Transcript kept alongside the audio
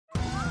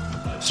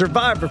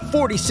Survivor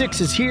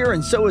 46 is here,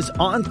 and so is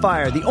On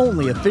Fire, the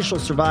only official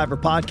Survivor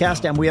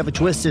podcast, and we have a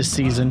twist this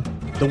season.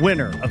 The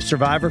winner of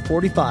Survivor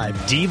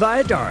 45, Dee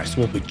Valladares,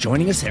 will be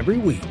joining us every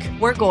week.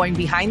 We're going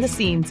behind the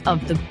scenes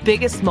of the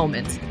biggest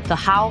moments, the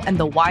how and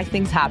the why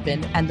things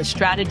happen, and the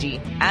strategy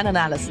and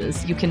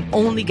analysis you can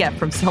only get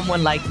from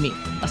someone like me,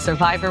 a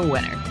Survivor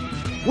winner.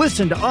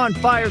 Listen to On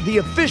Fire, the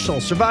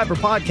official Survivor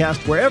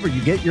podcast, wherever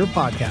you get your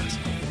podcast.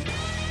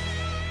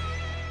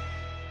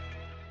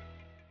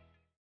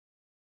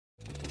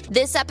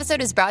 This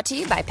episode is brought to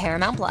you by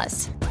Paramount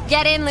Plus.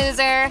 Get in,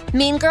 loser!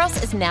 Mean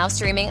Girls is now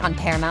streaming on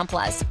Paramount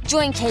Plus.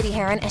 Join Katie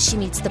Heron as she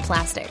meets the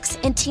plastics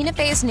in Tina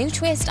Fey's new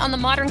twist on the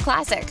modern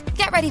classic.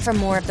 Get ready for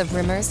more of the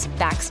rumors,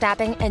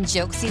 backstabbing, and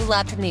jokes you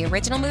loved from the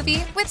original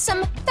movie with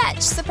some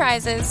fetch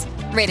surprises.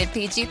 Rated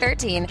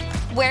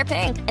PG-13. Wear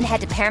pink and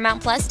head to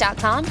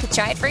ParamountPlus.com to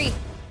try it free.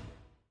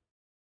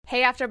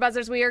 Hey,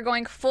 AfterBuzzers, we are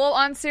going full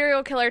on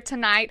serial killer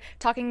tonight,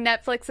 talking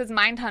Netflix's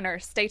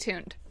Mindhunter. Stay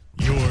tuned.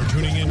 You're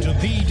tuning into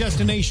the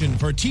destination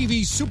for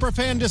TV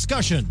superfan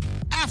discussion,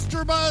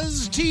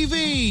 AfterBuzz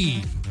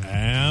TV.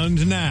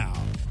 And now,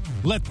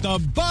 let the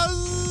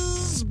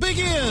buzz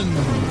begin.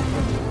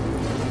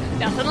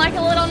 Nothing like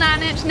a little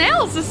 9 Inch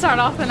Nails to start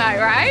off the night,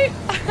 right?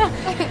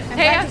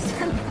 Hey,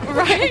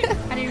 right?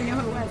 I didn't even know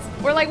who it was.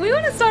 We're like, we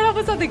want to start off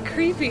with something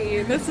creepy,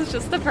 and this is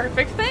just the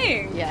perfect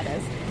thing. Yeah, it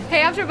is.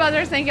 Hey,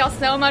 AfterBuzzers, thank y'all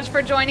so much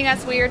for joining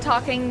us. We are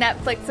talking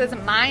Netflix's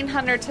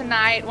Mindhunter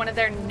tonight, one of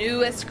their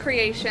newest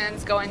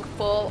creations, going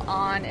full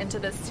on into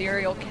the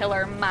serial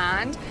killer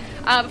mind.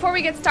 Before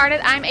we get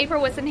started, I'm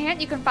April Wissenhant.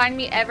 You can find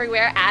me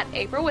everywhere at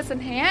April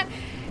Wissenhant.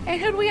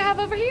 And who do we have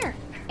over here?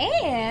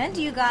 And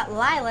you got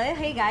Lila.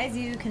 Hey, guys,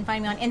 you can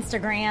find me on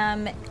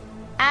Instagram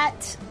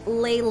at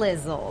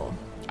Laylizzle.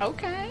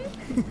 Okay.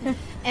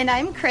 And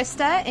I'm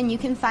Krista, and you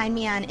can find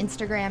me on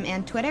Instagram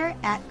and Twitter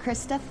at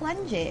Krista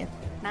Flengy.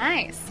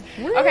 Nice.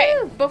 Woo! Okay,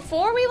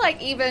 before we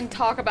even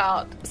talk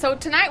about, so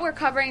tonight we're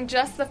covering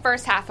just the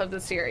first half of the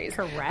series.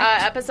 Correct.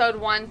 Episode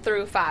 1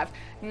 through 5.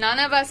 None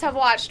of us have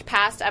watched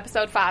past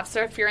episode 5,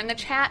 so if you're in the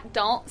chat,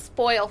 don't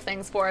spoil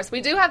things for us. We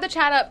do have the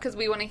chat up because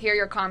we want to hear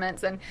your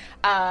comments and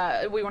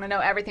we want to know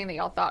everything that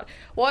y'all thought.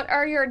 What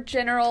are your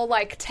general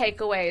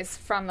takeaways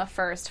from the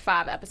first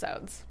 5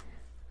 episodes?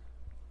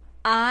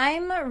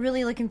 I'm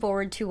really looking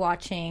forward to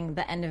watching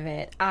the end of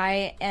it.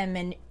 I am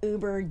an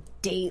Uber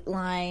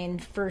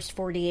Dateline first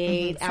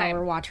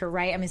 48-hour watcher,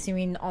 right? I'm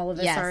assuming all of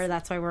us are.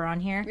 That's why we're on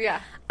here. Yeah.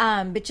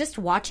 But just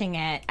watching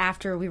it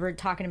after we were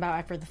talking about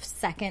after the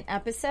second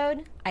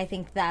episode, I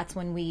think that's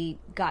when we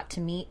got to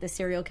meet the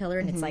serial killer,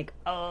 and it's like,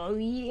 oh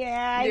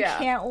yeah, I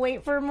can't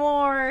wait for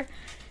more.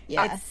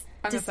 Yeah. It's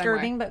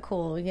disturbing but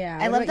cool. Yeah.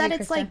 I love that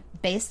it's Krista?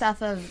 based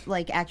off of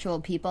actual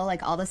people.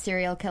 All the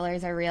serial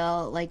killers are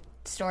real.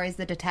 Stories,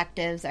 the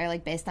detectives are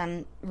based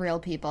on real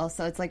people,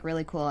 so it's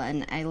really cool,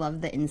 and I love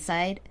the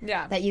insight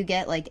that you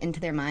get into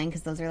their mind,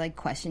 because those are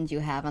questions you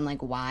have on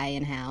why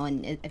and how,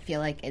 and I feel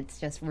like it's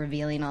just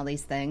revealing all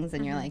these things,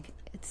 and you're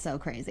it's so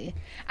crazy.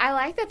 I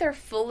like that they're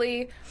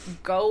fully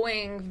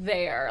going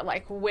there,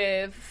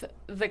 with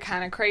the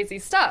kind of crazy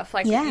stuff,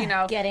 getting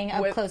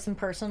up close and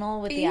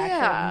personal with the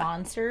actual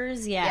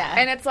monsters.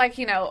 And it's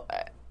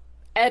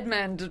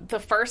Edmund,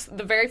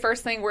 the very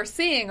first thing we're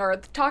seeing or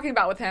talking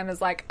about with him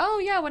is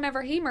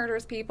whenever he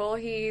murders people,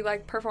 he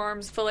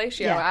performs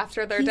fellatio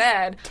after they're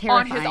dead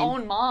on his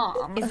own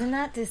mom. Isn't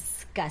that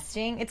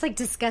disgusting? It's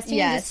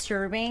disgusting and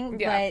disturbing,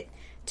 but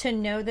to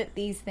know that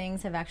these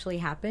things have actually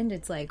happened,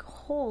 it's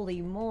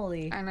holy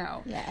moly. I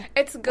know. Yeah.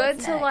 It's good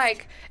to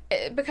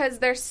because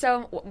there's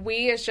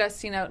we as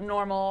just,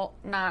 normal,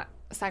 not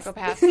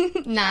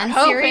psychopaths,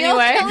 non-serial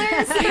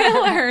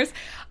killers.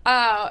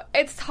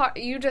 It's hard.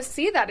 You just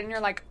see that and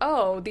you're like,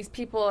 oh, these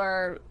people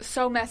are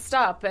so messed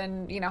up,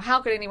 and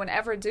how could anyone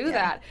ever do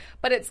that?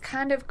 But it's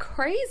kind of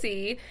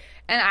crazy,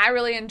 and I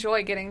really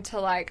enjoy getting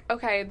to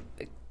okay,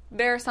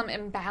 there are some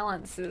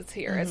imbalances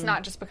here. It's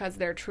not just because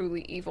they're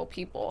truly evil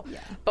people.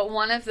 But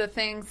one of the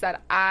things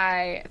that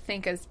I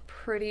think is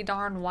pretty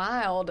darn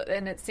wild,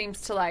 and it seems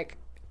to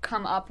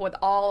come up with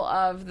all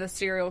of the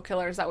serial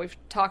killers that we've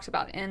talked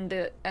about in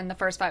the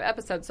first 5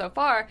 episodes so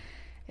far,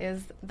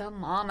 is the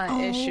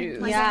mama issues.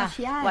 My gosh,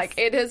 yes.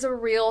 It is a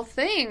real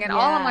thing, and all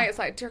I'm is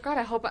dear God,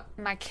 I hope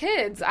my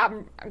kids,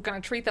 I'm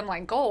gonna treat them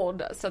like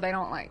gold, so they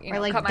don't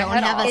cut my don't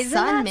head have off. a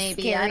son,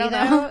 maybe. Scary, I don't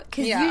know.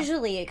 Because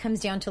usually it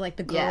comes down to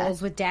the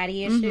girls with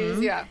daddy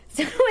issues. Yeah.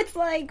 So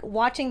it's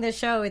watching the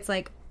show. It's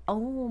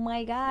oh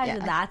my gosh,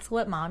 that's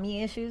what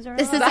mommy issues are.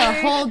 This is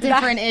a whole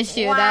different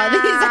issue, wow, though.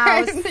 These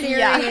are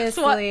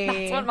seriously.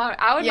 That's what mom.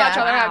 I would much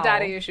rather have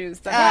daddy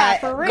issues than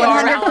for real. go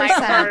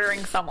around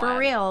murdering someone. For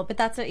real, but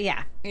that's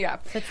yeah.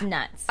 It's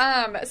nuts.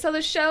 So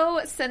the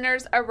show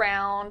centers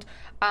around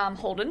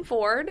Holden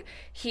Ford.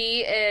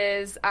 He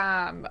is,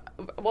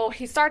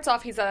 he starts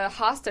off, he's a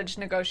hostage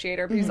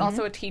negotiator, but he's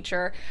also a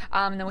teacher.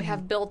 And then we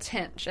have Bill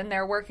Tench, and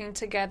they're working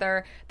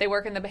together. They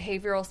work in the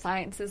behavioral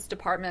sciences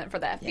department for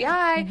the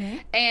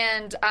FBI,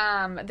 and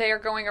they are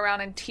going around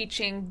and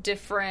teaching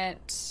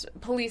different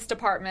police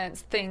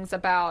departments things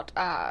about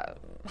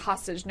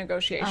hostage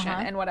negotiation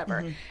and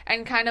whatever.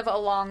 And kind of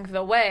along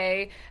the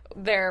way,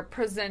 they're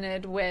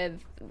presented with,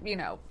 you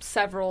know,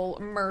 several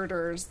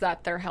murders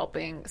that they're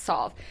helping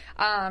solve.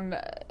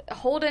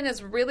 Holden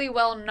is really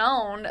well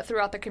known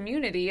throughout the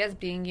community as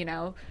being, you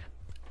know,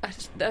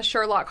 a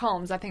Sherlock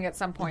Holmes. I think at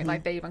some point,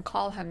 like, they even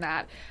call him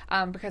that,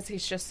 because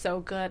he's just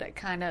so good at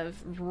kind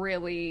of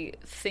really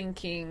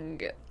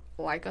thinking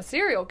like a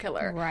serial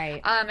killer.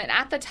 Right. And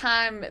at the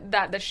time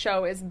that the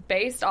show is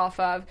based off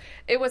of,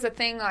 it was a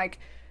thing like,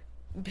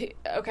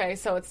 okay,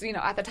 so it's, you know,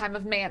 at the time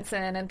of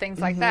Manson and things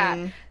like that,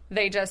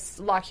 they just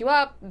lock you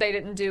up. They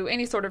didn't do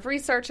any sort of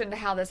research into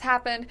how this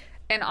happened.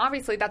 And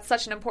obviously that's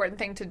such an important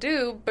thing to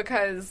do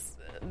because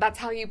that's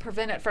how you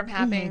prevent it from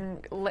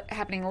happening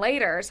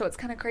later. So it's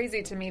kind of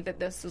crazy to me that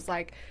this was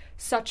like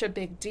such a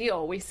big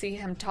deal. We see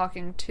him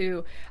talking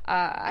to,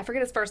 I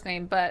forget his first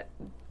name, but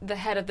the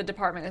head of the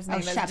department, his name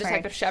is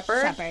Detective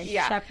Shepard.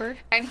 Yeah. Shepard.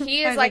 And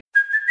he is like,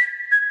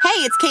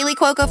 Hey, it's Kaylee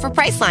Cuoco for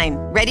Priceline.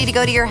 Ready to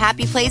go to your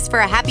happy place for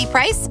a happy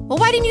price? Well,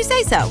 why didn't you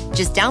say so?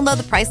 Just download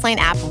the Priceline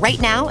app right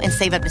now and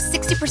save up to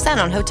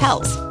 60% on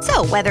hotels.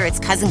 So whether it's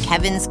Cousin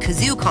Kevin's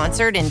Kazoo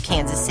Concert in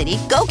Kansas City,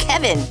 go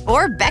Kevin,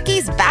 or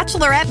Becky's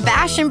Bachelorette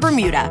Bash in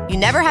Bermuda, you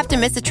never have to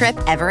miss a trip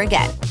ever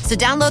again. So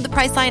download the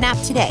Priceline app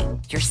today.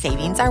 Your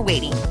savings are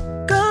waiting.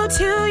 Go to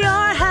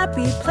your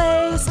happy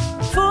place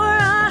for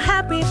a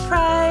happy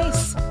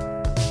price.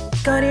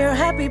 Go to your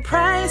happy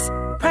price,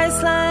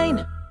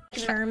 Priceline.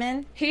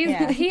 Sherman.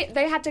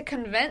 They had to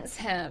convince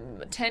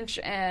him, Tinch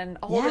and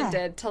Holden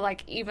did, to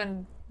like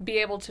even be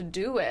able to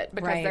do it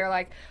because they're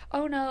like,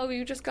 oh no,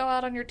 you just go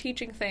out on your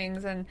teaching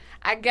things, and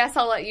I guess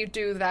I'll let you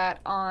do that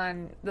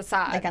on the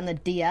side, like on the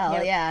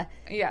DL.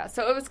 Yeah.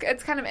 So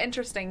it's kind of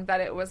interesting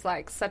that it was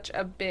like such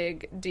a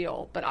big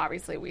deal, but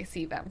obviously we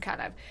see them kind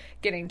of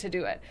getting to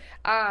do it.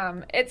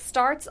 It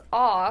starts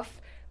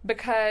off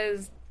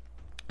because,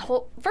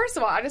 well, first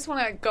of all, I just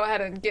want to go ahead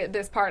and get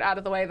this part out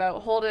of the way, though.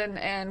 Holden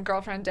and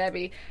girlfriend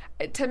Debbie.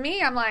 To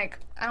me, I'm like,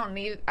 I don't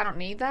need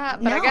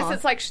that. But I guess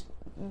it's like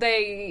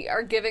they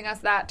are giving us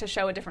that to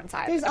show a different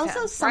side. There's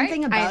also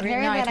something about her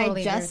that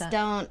I just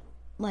don't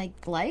like.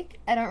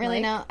 I don't really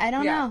know. I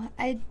don't know.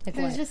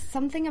 There's just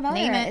something about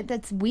her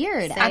that's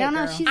weird. I don't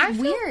know. She's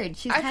weird.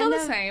 I feel the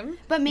same.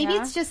 But maybe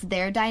it's just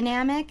their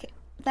dynamic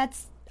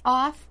that's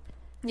off.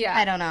 Yeah.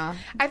 I don't know.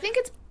 I think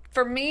it's,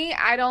 for me,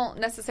 I don't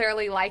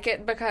necessarily like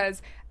it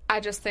because I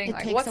just think,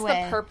 like, what's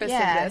the purpose of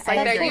this? Like,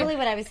 that's totally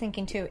what I was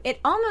thinking, too. It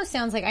almost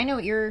sounds like, I know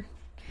what you're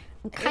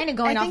kind of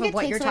going off of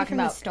what you're talking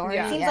about. Story.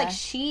 It seems like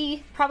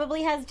she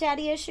probably has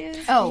daddy issues.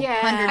 Oh, yeah.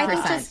 100%. I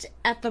think just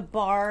at the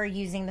bar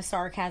using the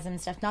sarcasm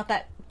stuff, not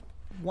that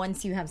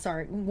once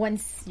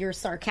you're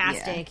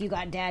sarcastic, you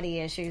got daddy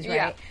issues, right?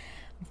 Yeah.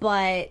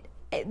 But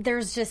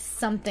there's just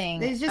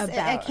something about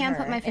I can't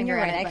put my finger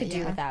on it. I could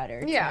do without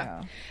her.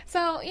 Yeah.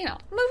 So, you know,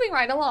 moving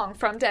right along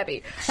from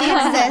Debbie. She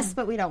exists,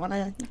 but we don't want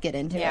to get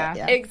into it.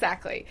 Yeah,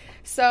 exactly.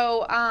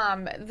 So,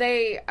 I'm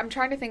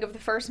trying to think of the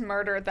first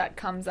murder that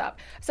comes up.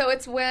 So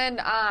it's when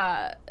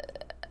a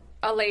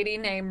lady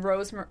named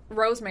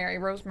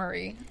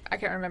Rosemary, I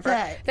can't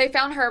remember. They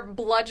found her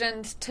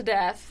bludgeoned to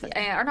death,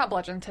 or not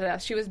bludgeoned to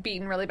death. She was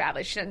beaten really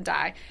badly. She didn't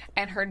die.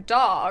 And her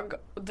dog,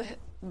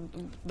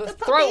 the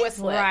throat was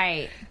slit.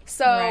 Right.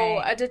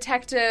 So a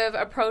detective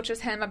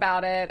approaches him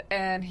about it,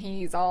 and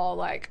he's all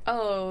like,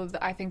 oh,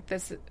 I think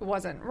this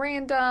wasn't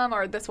random,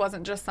 or this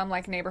wasn't just some,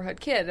 like, neighborhood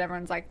kid.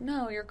 Everyone's like,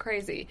 no, you're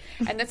crazy.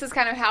 And this is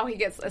kind of how he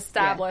gets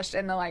established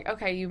in the, like,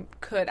 okay, you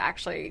could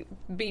actually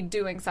be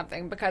doing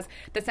something, because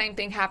the same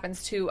thing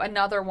happens to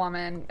another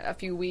woman a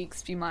few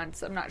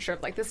months, I'm not sure,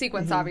 like, the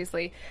sequence,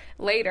 obviously,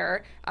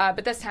 later,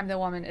 but this time the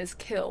woman is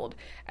killed.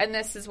 And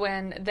this is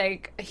when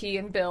he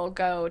and Bill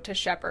go to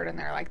Shepard, and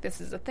they're like, this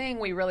is a thing,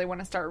 we really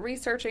want to start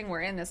researching,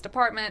 we're in this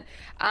department,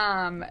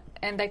 and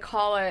they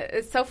call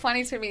it's so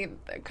funny to me,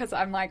 because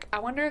I'm like, I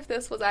wonder if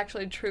this was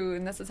actually true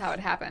and this is how it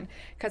happened,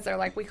 because they're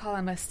like, we call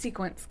him a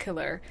sequence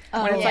killer,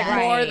 when it's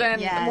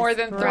like more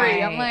than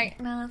 3. I'm like,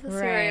 no, it's a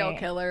serial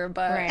killer,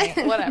 but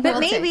whatever. But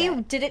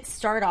maybe, did it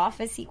start off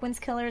as sequence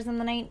killers in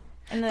the 70s?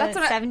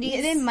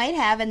 It might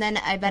have, and then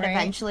I bet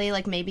eventually,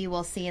 like, maybe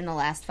we'll see in the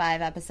last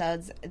 5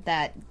 episodes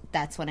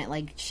that's when it,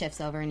 like,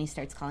 shifts over and he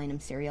starts calling them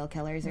serial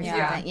killers or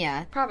something.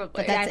 Yeah, probably.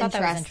 But that's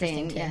interesting. That was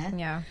interesting too.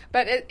 Yeah.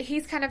 But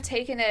he's kind of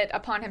taken it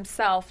upon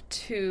himself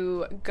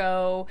to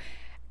go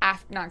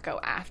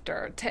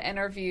to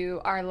interview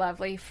our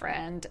lovely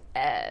friend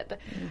Ed,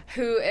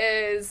 who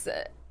is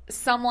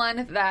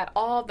someone that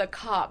all the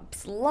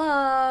cops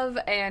love,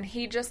 and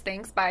he just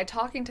thinks by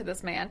talking to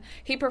this man,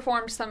 he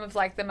performed some of,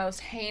 like, the most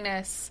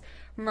heinous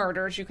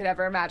murders you could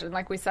ever imagine.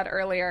 Like we said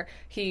earlier,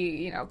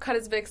 he, cut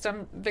his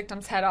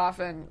victim's head off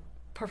and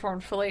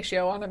performed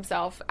fellatio on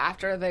himself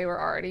after they were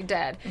already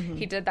dead. Mm-hmm.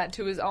 He did that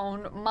to his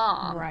own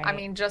mom. Right. I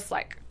mean, just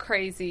like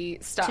crazy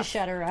stuff. To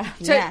shut her up.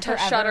 To shut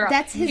her up.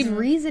 That's his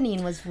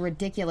reasoning was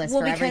ridiculous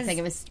for everything.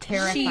 It was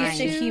terrifying. She used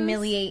to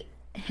humiliate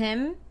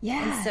him.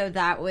 Yeah. And so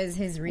that was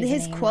his reasoning.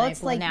 His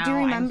quotes, like, do you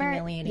remember? I'm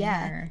humiliating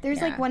her.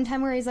 There's like one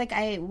time where he's like,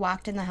 I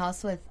walked in the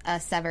house with a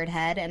severed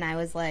head and I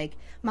was like,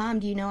 Mom,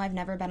 do you know I've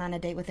never been on a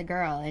date with a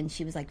girl? And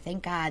she was like,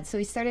 thank God. So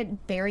he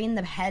started burying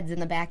the heads in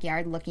the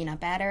backyard looking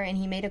up at her, and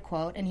he made a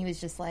quote and he was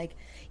just like,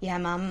 yeah,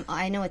 Mom,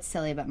 I know it's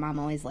silly, but Mom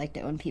always liked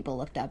it when people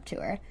looked up to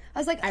her. I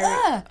was like,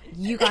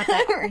 you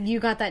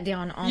got that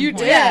down on you point.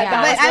 did. Yeah,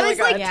 That but was really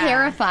I was good.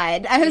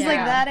 terrified. I was like,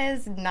 that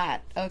is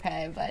not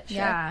okay, but sure.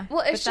 Yeah.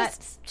 Well, it's but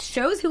just that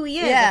shows who he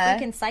is, Yeah. a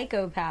freaking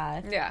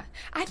psychopath. Yeah.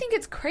 I think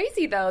it's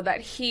crazy, though,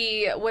 that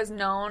he was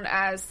known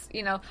as,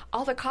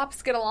 all the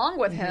cops get along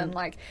with him.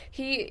 Like,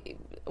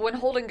 when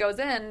Holden goes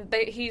in,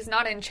 he's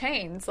not in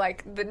chains.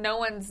 Like, no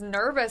one's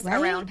nervous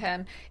around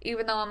him,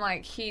 even though I'm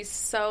like, he's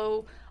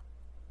so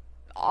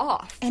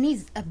off. And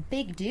he's a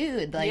big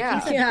dude. Like,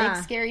 he's a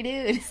big, scary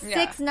dude.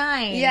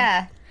 6'9".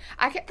 Yeah.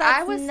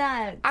 That's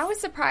nuts. I was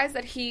surprised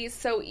that he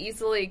so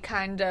easily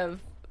kind of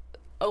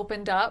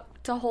opened up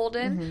to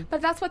Holden, but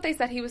that's what they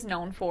said he was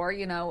known for,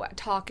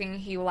 talking.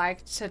 He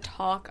liked to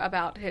talk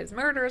about his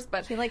murders,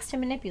 but he likes to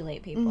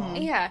manipulate people.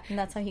 Yeah. And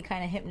that's how he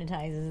kind of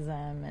hypnotizes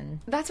them. And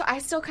that's what I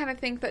still kind of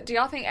think that, do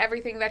y'all think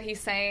everything that he's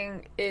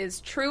saying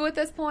is true at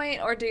this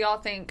point, or do y'all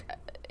think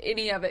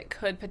any of it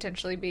could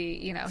potentially be,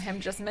 him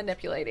just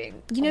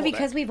manipulating?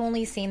 Because we've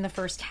only seen the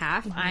first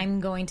half,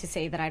 I'm going to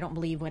say that I don't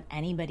believe what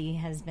anybody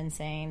has been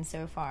saying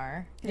so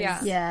far.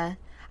 Yeah. Yeah.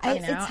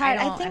 It's hard.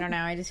 I don't know.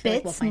 I just feel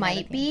like we'll bits find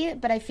might be,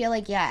 but I feel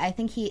like, I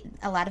think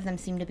a lot of them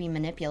seem to be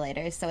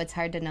manipulators, so it's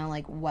hard to know,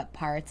 like, what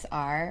parts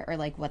are, or,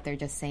 like, what they're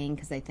just saying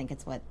because they think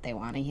it's what they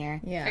want to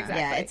hear. Yeah.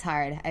 Exactly. Yeah, it's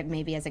hard.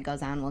 Maybe as it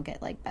goes on, we'll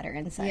get, like, better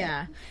insight.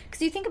 Yeah.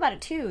 Because you think about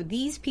it, too.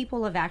 These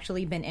people have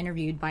actually been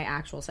interviewed by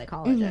actual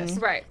psychologists.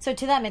 Right. So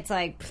to them, it's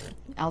like,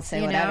 I'll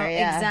say whatever,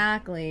 yeah.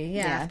 Exactly.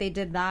 Yeah. If they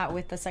did that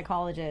with the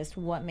psychologist,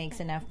 what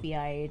makes an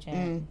FBI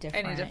agent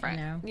different? Any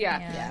different. Yeah.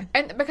 Yeah.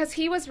 And because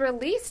he was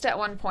released at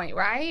one point,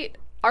 right?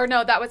 Or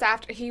no, that was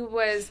after he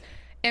was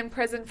in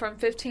prison from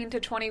 15 to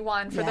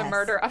 21 for the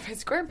murder of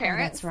his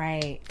grandparents. That's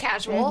right.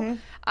 Casual.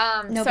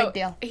 No big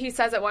deal. He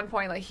says at one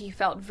point, like, he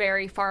felt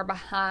very far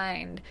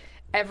behind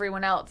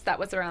everyone else that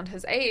was around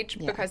his age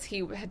because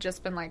he had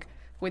just been, like,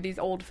 with these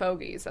old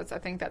fogies. I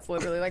think that's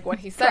literally, like, what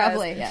he says.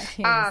 Probably,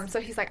 yeah. So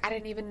he's like, I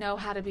didn't even know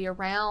how to be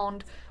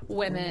around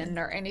women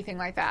or anything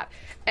like that.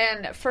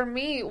 And for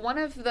me, one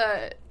of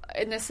the,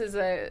 and this is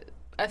a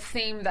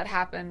theme that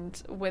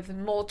happened with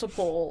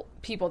multiple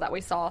people that we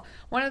saw.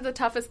 One of the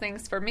toughest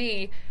things for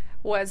me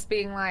was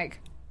being like,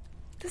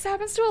 this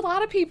happens to a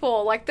lot of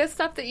people. Like, this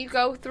stuff that you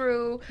go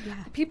through,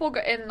 people go,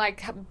 and,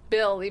 like,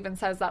 Bill even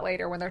says that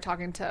later when they're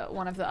talking to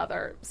one of the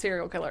other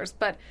serial killers.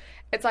 But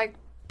it's like,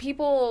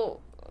 people,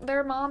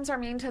 their moms are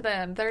mean to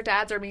them, their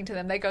dads are mean to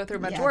them, they go through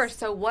much worse.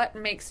 So what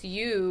makes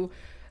you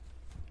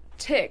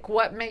tick?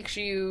 What makes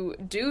you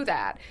do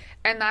that?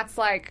 And that's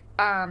like,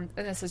 and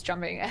this is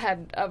jumping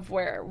ahead of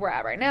where we're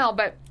at right now,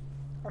 but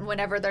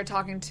whenever they're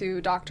talking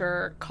to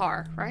Dr.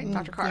 Carr, right?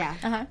 Dr. Carr.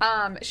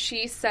 Yeah.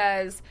 She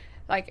says,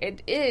 like,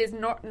 it is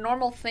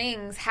normal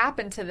things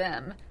happen to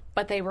them,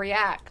 but they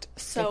react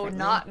so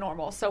not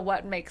normal. So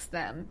what makes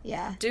them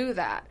do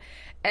that?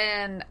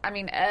 And I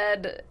mean,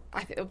 Ed,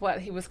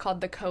 he was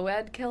called the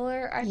co-ed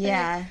killer, I think.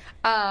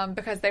 Yeah.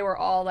 Because they were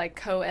all, like,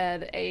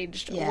 co-ed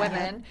aged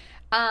women.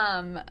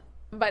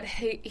 But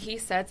he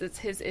says it's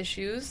his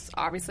issues,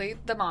 obviously,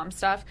 the mom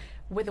stuff,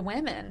 with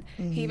women.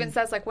 He even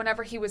says, like,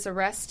 whenever he was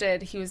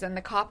arrested, he was in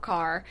the cop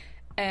car,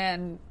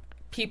 and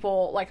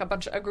people, like,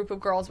 a group of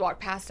girls walked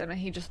past him, and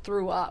he just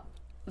threw up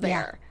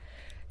there. Yeah.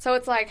 So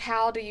it's like,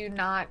 how do you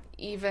not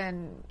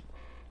even...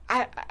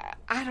 I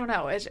don't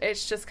know.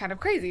 It's just kind of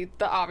crazy,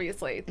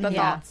 obviously, the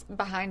thoughts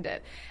behind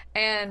it.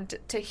 And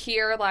to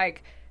hear,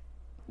 like...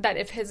 that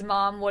if his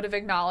mom would have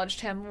acknowledged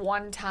him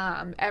one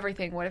time,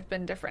 everything would have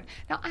been different.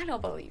 Now, I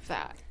don't believe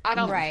that. I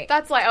don't. Right.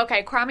 That's like,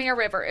 okay, Crimea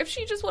River. If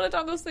she just would have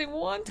done this thing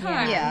one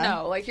time,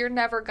 no, like, you're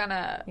never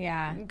gonna go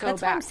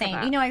that's back what I'm saying.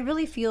 to that. I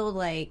really feel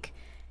like,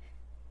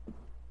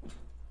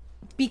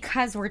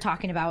 because we're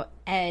talking about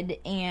Ed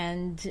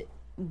and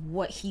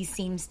what he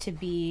seems to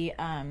be,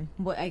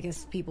 what I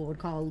guess people would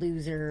call a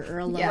loser or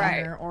a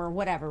loner or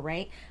whatever,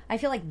 right? I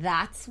feel like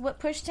that's what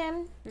pushed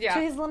him to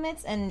his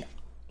limits, and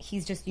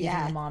he's just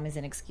using the mom as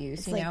an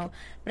excuse, you know?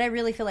 But I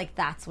really feel like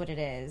that's what it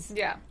is.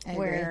 Yeah.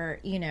 Where,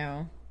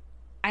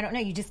 I don't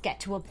know, you just get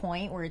to a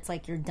point where it's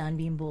like you're done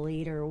being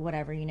bullied or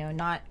whatever,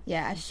 not...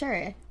 Yeah,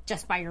 sure.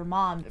 Just by your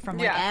mom, but from,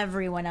 like,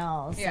 everyone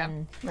else. Yeah.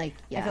 And, like,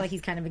 I feel like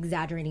he's kind of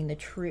exaggerating the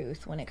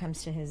truth when it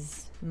comes to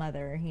his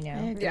mother,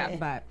 Yeah.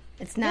 But...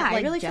 It's not,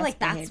 like, I really just feel like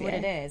that's behavior. what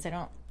it is. I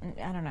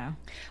don't know.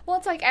 Well,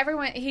 it's like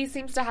he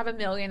seems to have a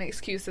million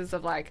excuses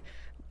of, like,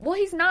 well,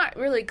 he's not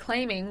really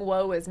claiming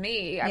woe is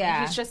me. I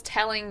mean, he's just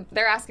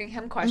they're asking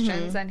him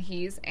questions and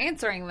he's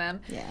answering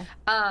them.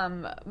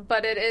 Yeah.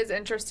 But it is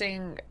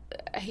interesting.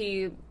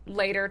 He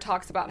later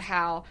talks about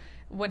how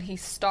when he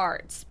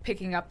starts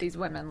picking up these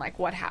women, like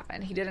what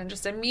happened. He didn't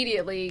just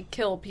immediately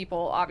kill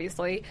people,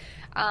 obviously,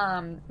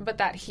 but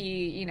that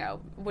he, you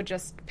know, would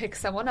just pick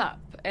someone up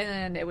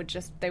and they would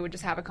just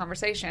have a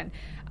conversation.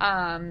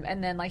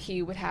 And then like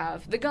he would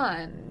have the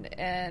gun,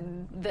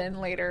 and then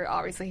later,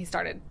 obviously, he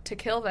started to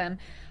kill them.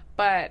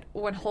 But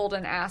when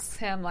Holden asks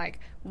him, like,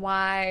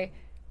 why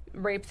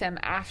rape them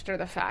after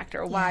the fact,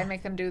 or why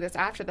make them do this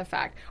after the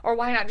fact, or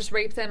why not just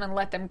rape them and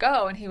let them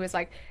go, and he was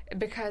like,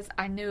 because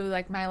I knew,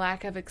 like, my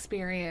lack of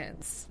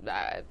experience,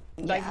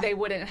 like they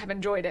wouldn't have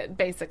enjoyed it,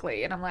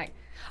 basically. And I'm like,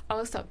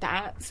 oh, so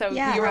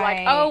you were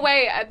like, oh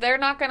wait, they're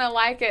not gonna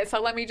like it, so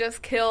let me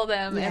just kill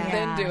them and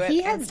then do it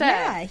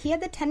instead. He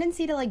had the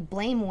tendency to like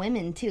blame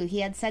women too.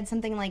 He had said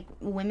something like,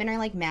 women are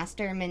like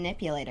master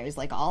manipulators,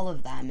 like all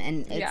of them,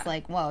 and it's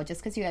like, whoa, just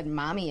because you had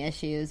mommy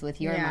issues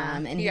with your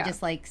mom, and he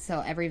just like,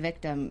 so every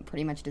victim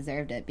pretty much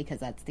deserved it because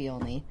that's the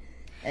only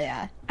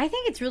I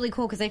think it's really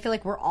cool because I feel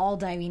like we're all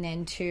diving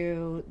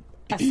into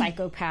a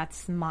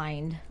psychopath's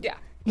mind.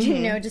 You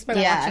know, just by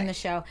watching the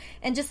show.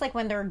 And just like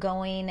when they're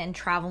going and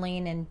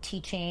traveling and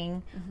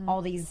teaching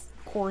all these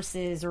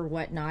courses or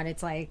whatnot,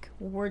 it's like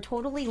we're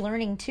totally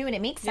learning too, and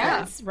it makes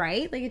sense,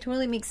 right? Like it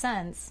totally makes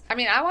sense. I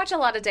mean, I watch a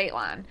lot of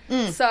Dateline,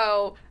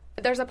 so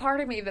there's a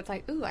part of me that's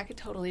like, ooh, I could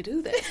totally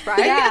do this,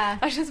 right?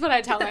 That's just what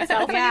I tell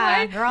myself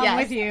anyway. Girl, I'm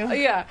with you.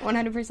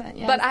 100%.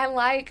 Yes. But I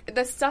like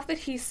the stuff that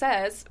he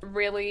says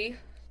really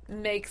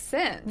makes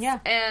sense.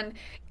 And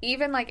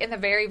even like in the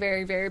very,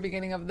 very, very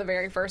beginning of the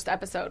very first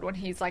episode when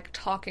he's like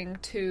talking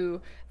to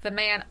the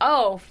man,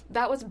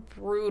 that was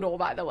brutal,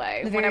 by the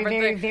way. The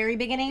very, very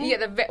beginning?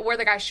 Yeah, where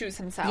the guy shoots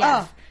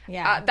himself.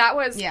 That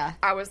was,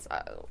 I was,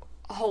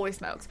 holy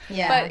smokes.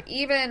 But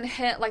even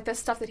like the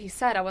stuff that he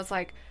said, I was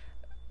like,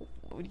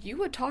 you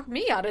would talk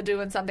me out of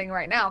doing something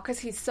right now, because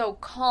he's so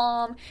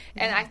calm,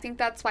 and I think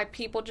that's why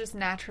people just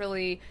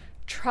naturally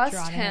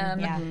trust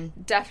him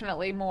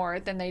definitely more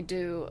than they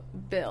do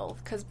Bill,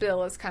 because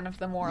Bill is kind of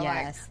the more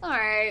like, all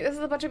right, this is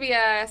a bunch of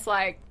BS,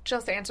 like,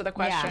 just answer the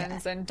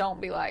questions and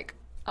don't be like,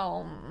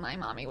 oh, my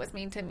mommy was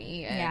mean to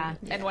me and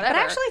whatever. But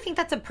I actually think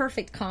that's a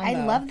perfect combo.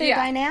 I love their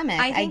dynamic.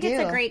 I think it's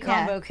a great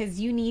combo because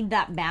you need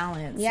that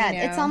balance. Yeah, you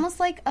know? It's almost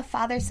like a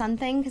father-son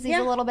thing because he's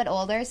a little bit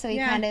older, so he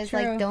kind of is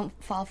like, don't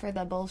fall for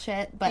the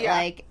bullshit, but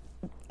like,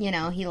 you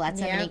know, he lets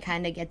him and he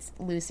kind of gets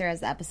looser as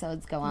the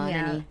episodes go on,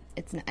 and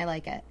I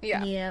like it.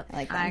 I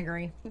like I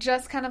agree.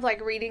 Just kind of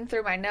like reading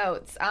through my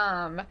notes,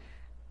 I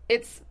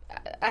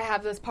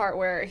have this part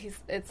where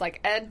it's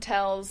like Ed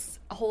tells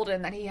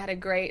Holden that he had a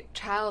great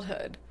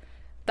childhood,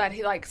 that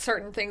he, like,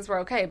 certain things were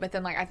okay, but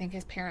then, like, I think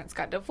his parents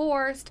got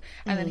divorced,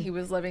 and then he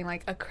was living,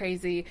 like, a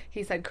crazy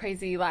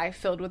life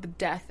filled with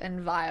death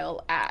and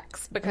vile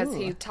acts, because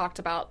he talked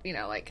about, you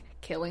know, like,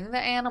 killing the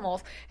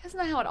animals. Isn't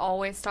that how it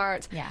always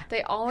starts? Yeah.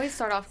 They always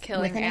start off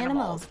killing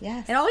animals.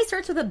 Yes. It always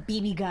starts with a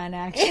BB gun,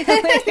 actually.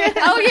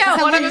 Oh,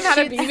 yeah, one of them had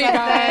a BB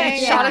gun,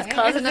 shot his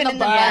cousin in the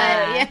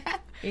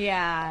butt.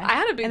 Yeah. I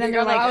had a BB gun. And then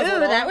they're like, ooh,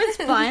 that was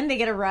fun. They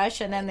get a rush,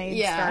 and then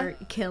they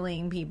start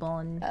killing people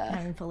and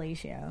having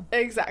fellatio.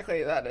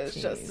 Exactly. That is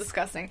just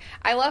disgusting.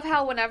 I love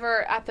how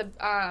whenever at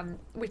the,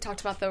 we talked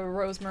about the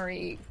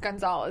Rosemary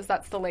Gonzalez,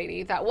 that's the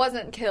lady that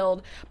wasn't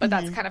killed, but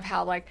that's kind of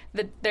how, like,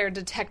 their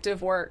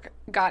detective work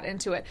got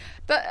into it.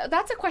 But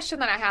that's a question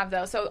that I have,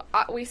 though. So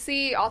we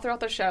see all throughout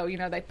the show, you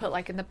know, they put,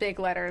 like, in the big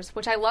letters,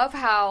 which I love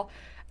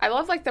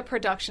like the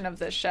production of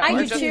this show.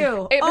 I do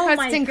too. Because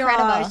it's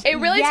incredible. Gosh. It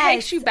really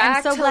takes you back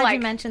I'm so to glad like you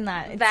mentioned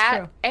that. It's that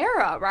true.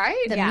 era,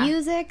 right? The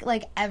music,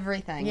 like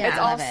everything. It's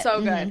all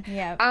so good.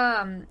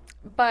 Yeah.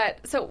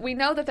 But so we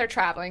know that they're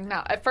traveling.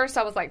 Now, at first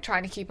I was like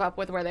trying to keep up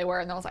with where they were,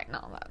 and I was like, no,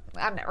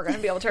 I'm never going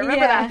to be able to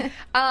remember that.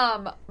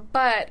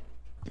 But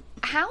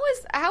how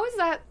is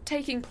that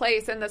taking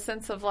place in the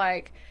sense of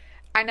like,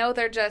 I know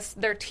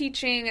they're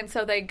teaching, and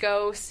so they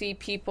go see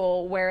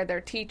people where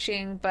they're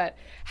teaching, but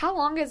how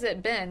long has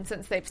it been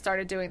since they've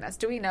started doing this?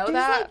 Do we know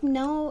that?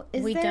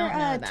 Like, we don't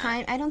know that.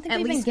 Time? I don't think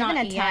we've been given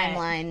a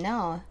timeline,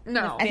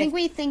 no. I think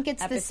we think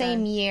it's the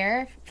same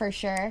year, for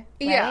sure, right?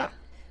 Yeah.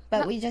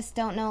 But we just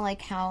don't know,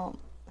 like, how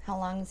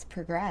long it's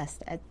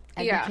progressed. I'd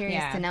be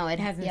curious to know. It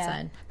hasn't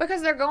said.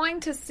 Because they're going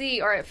to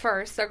see, or at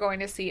first, they're going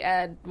to see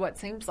Ed what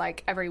seems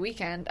like every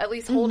weekend. At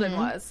least Holden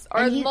was.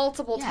 Or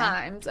multiple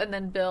times. And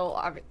then Bill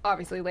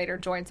obviously later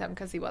joins him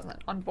because he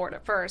wasn't on board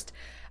at first.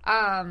 But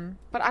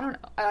I don't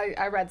know.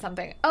 I read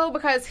something.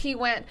 Because he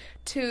went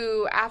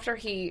to, after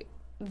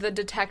the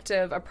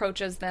detective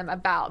approaches them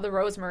about the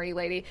Rosemary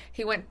lady,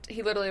 he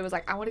literally was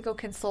like, I want to go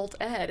consult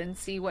Ed and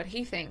see what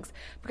he thinks,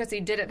 because he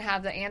didn't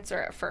have the answer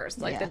at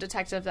first. Like, the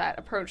detective that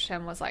approached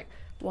him was like,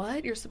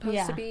 what? You're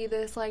supposed to be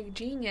this, like,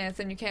 genius,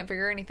 and you can't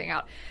figure anything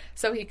out.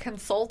 So he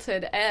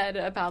consulted Ed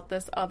about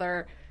this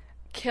other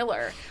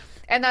killer.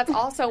 And that's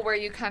also where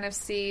you kind of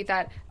see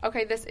that,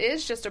 okay, this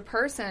is just a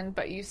person,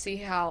 but you see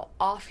how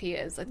off he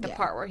is. Like, the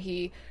part where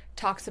he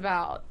talks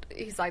about,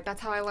 he's like,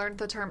 that's how I learned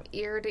the term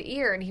ear to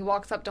ear, and he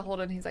walks up to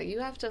Holden, he's like, you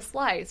have to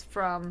slice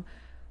from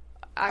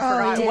I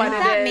forgot what it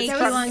is. That makes you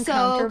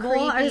uncomfortable.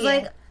 So I was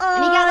like, oh,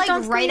 and he got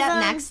like right up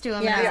next to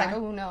him. Yeah. And I was like,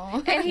 oh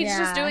no. And he's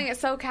just doing it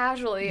so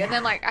casually. Yeah. And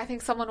then like I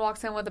think someone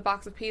walks in with a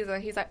box of pizza.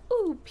 He's like,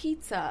 ooh,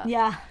 pizza.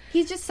 Yeah.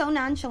 He's just so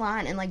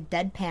nonchalant and like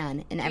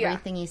deadpan in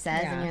everything he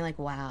says, and you're like,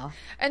 wow.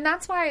 And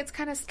that's why it's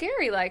kind of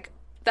scary, like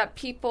that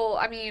people.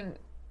 I mean,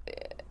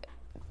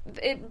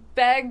 it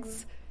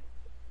begs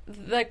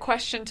the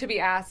question to be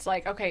asked,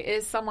 like, okay,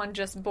 is someone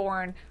just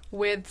born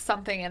with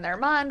something in their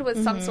mind,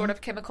 with some sort of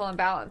chemical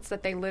imbalance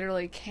that they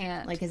literally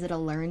can't? Like, is it a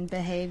learned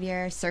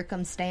behavior,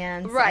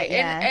 circumstance? Right,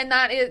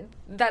 and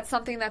that's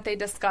something that they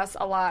discuss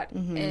a lot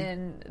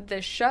in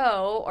this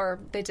show, or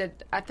they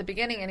did at the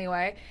beginning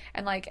anyway.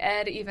 And like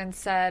Ed even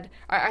said,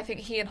 I think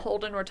he and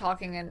Holden were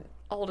talking, and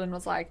Holden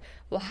was like,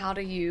 well, how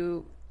do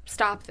you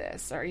stop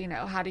this, or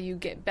how do you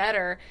get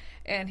better?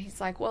 And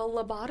he's like, well,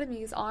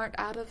 lobotomies aren't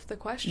out of the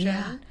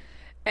question.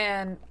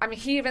 And I mean,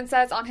 he even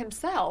says on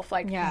himself,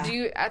 like,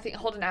 I think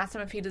Holden asked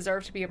him if he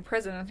deserved to be in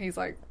prison, and he's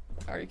like,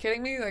 are you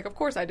kidding me? Like, of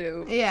course I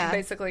do.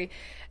 Basically.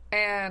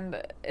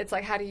 And it's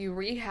like, how do you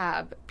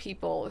rehab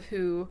people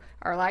who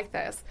are like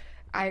this?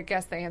 I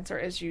guess the answer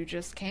is you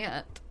just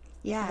can't.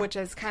 Yeah. Which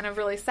is kind of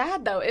really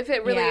sad, though. If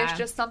it really is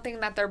just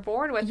something that they're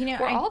born with,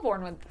 we're all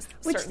born with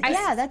certain things.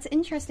 Yeah, that's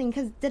interesting,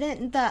 because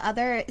didn't the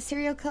other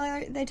serial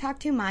killer they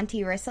talked to,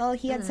 Monty Rissell,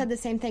 he had said the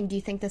same thing. Do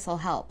you think this will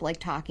help, like,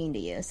 talking to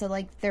you? So,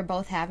 like, they're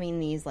both having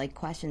these, like,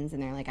 questions,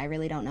 and they're like, I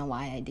really don't know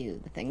why I do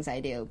the things I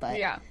do. But,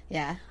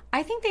 yeah.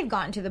 I think they've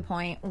gotten to the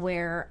point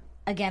where,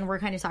 again, we're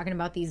kind of talking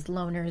about these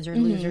loners or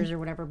losers or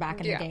whatever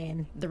back in the day,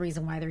 and the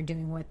reason why they're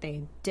doing what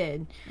they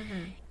did.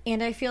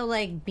 And I feel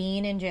like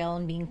being in jail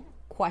and being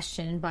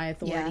questioned by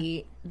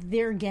authority,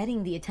 they're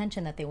getting the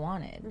attention that they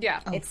wanted.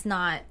 It's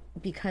not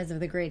because of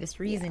the greatest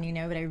reason,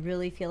 but I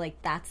really feel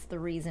like that's the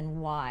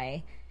reason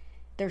why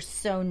they're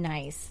so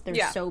nice.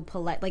 They're so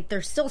polite. Like,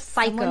 they're still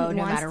psycho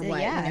no matter what.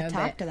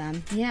 Talk to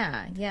them.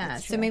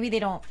 So maybe they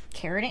don't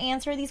care to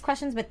answer these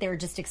questions, but they're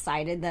just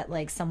excited that,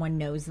 like, someone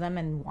knows them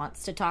and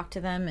wants to talk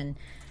to them, and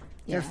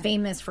they're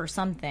famous for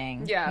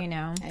something.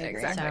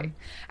 Exactly. So.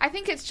 I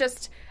think it's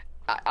just...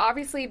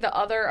 obviously,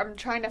 I'm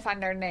trying to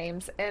find their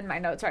names in my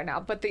notes right now,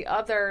 but the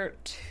other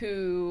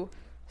two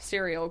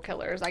serial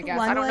killers, I guess.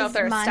 I don't know if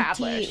they're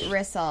established. Monty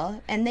Rissell.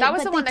 And that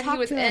was the one that he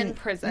was in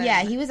prison.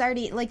 Yeah, he was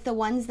already, like, the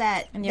ones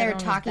that they're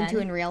talking to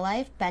in real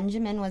life.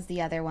 Benjamin was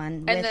the other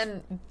one. And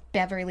then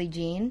Beverly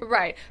Jean.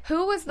 Right.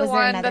 Who was the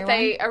one that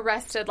they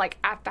arrested, like,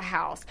 at the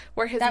house?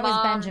 Where his mom... That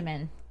was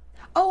Benjamin.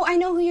 Oh, I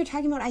know who you're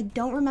talking about. I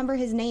don't remember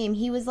his name.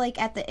 He was, like,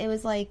 it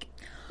was, like...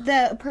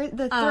 The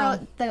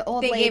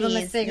old ladies. They gave him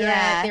a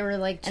cigarette. They were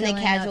like, and they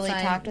casually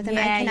talked with him.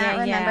 I cannot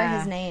remember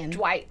his name.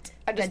 Dwight.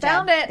 I just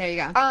found it. There you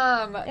go.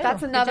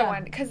 That's another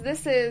one, because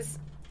this is,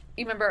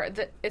 you remember,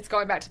 it's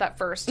going back to that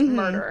first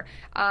murder.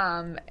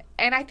 And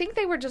I think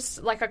they were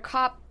just like a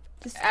cop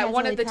at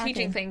one of the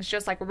teaching things,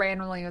 just like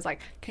randomly was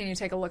like, can you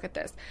take a look at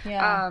this?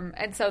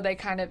 And so they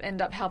kind of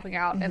end up helping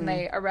out, and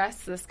they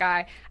arrest this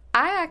guy.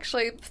 I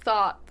actually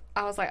thought,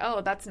 I was like,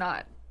 oh, that's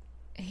not...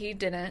 he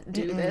didn't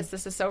do this.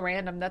 This is so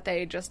random that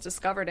they just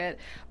discovered it.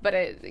 But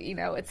it,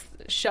 it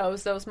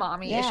shows those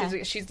mommy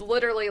issues. She's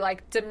literally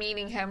like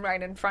demeaning him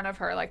right in front of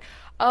her. Like,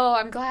 oh,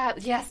 I'm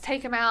glad. Yes,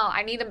 take him out.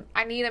 I need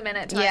a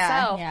minute to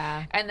myself.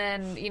 Yeah. And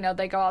then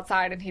they go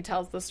outside, and he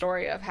tells the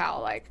story of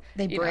how like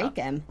they break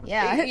him.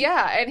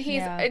 Yeah.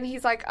 And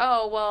he's like,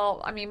 oh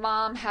well, I mean,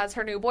 mom has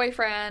her new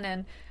boyfriend,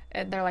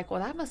 and they're like,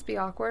 well, that must be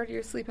awkward.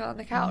 You're sleeping on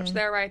the couch.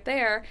 They're right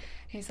there. And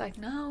he's like,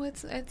 no,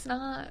 it's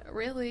not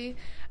really.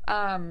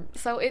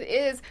 So it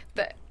is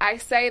that I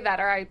say that,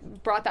 or I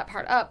brought that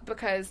part up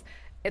because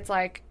it's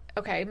like,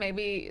 okay,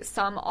 maybe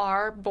some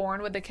are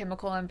born with a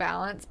chemical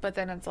imbalance, but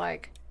then it's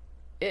like,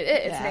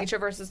 it's nature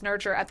versus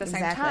nurture at the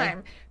same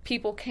time.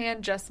 People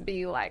can just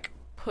be like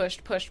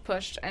pushed,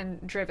 and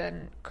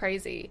driven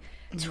crazy.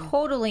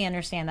 Totally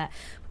understand that.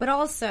 But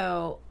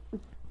also,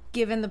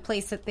 given the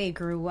place that they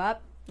grew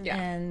up,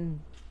 and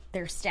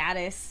their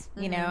status,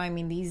 I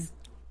mean, these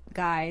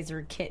guys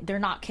are they're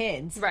not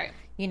kids, right?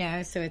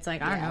 So it's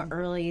like, I don't know,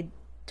 early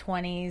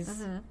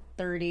 20s,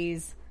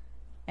 30s,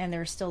 and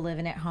they're still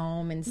living at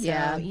home, and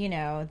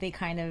so they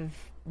kind of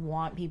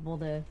want people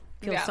to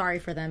feel sorry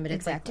for them, but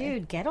it's like,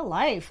 dude, get a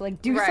life,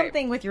 like do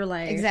something with your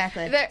life.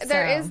 Exactly.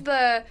 There is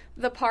the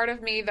part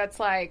of me that's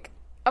like,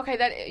 okay,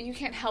 that you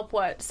can't help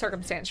what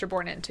circumstance you're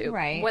born into,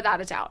 right? Without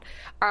a doubt.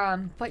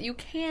 But you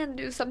can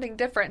do something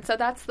different. So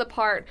that's the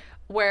part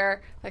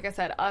where, like I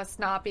said, us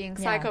not being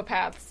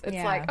psychopaths,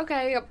 it's like,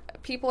 okay,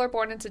 people are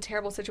born into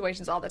terrible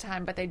situations all the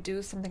time, but they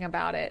do something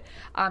about it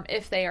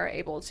if they are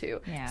able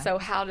to. Yeah. So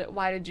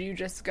why did you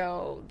just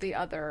go the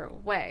other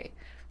way?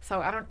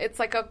 So it's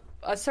like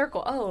a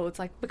circle. Oh, it's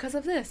like because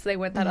of this they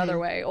went that other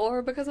way,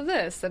 or because of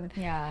this, and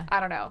I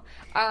don't know.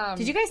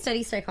 Did you guys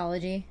study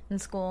psychology in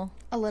school?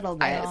 A little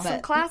bit, some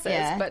classes,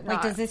 but not.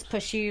 Like, does this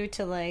push you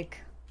to like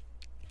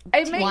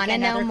want to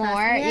know more.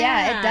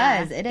 Yeah, it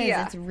does. It is.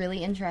 Yeah. It's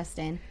really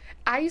interesting.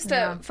 I used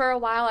to, for a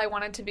while, I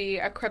wanted to be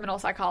a criminal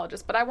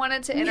psychologist, but I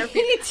wanted to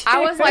interview. I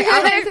was like,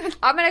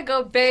 I'm gonna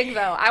go big though.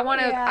 I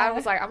want to. I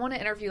was like, I want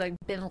to interview like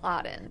Bin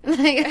Laden.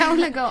 Like, I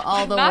want to go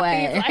all the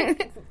way.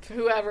 Like,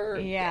 whoever,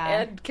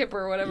 Ed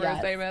Kipper, whatever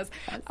his name is.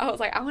 I was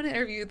like, I want to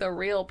interview the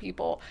real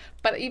people.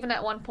 But even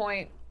at one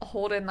point,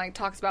 Holden like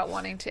talks about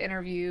wanting to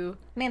interview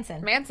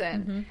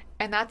Manson,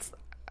 and that's.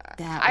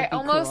 I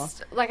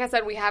almost, cool. Like I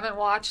said, we haven't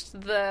watched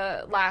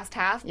the last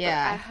half, but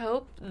I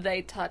hope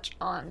they touch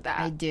on that.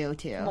 I do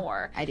too.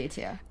 More. I do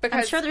too. Because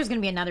I'm sure there's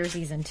going to be another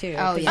season too.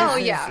 Oh,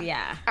 yeah.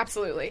 Yeah.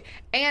 Absolutely.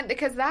 And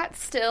because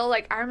that's still,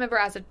 like, I remember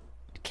as a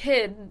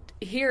kid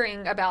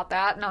hearing about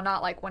that. No,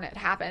 not like when it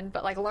happened,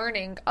 but like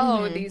learning,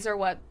 these are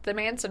what the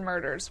Manson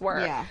murders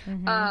were.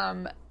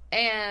 Yeah.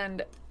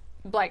 And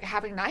like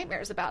having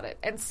nightmares about it,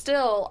 and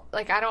still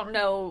like I don't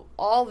know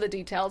all the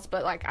details,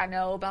 but like I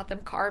know about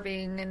them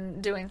carving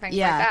and doing things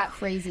like that,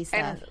 crazy stuff,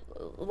 and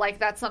like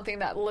that's something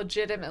that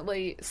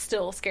legitimately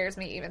still scares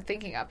me even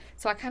thinking of.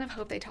 So I kind of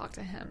hope they talk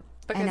to him,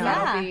 because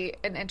that'll be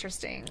an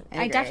interesting.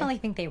 I definitely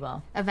think they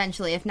will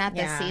eventually, if not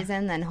this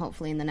season, then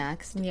hopefully in the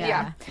next.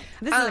 Yeah.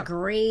 This is a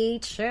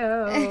great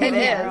show. It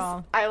is.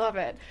 I love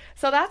it.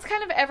 So that's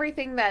kind of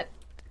everything that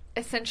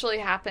essentially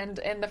happened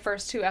in the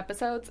first 2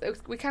 episodes.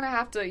 We kind of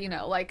have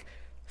to, like,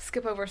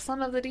 skip over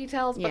some of the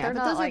details, but they're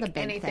not like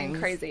anything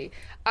crazy.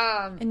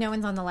 And no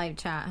one's on the live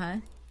chat, huh?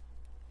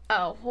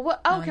 Oh,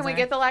 well, can we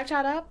get the live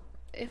chat up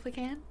if we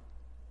can?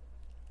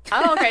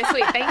 Oh, okay,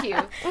 sweet. Thank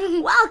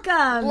you.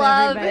 Welcome,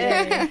 love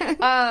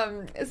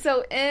everybody. It.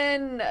 So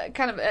in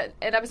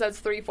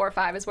episodes 3, 4,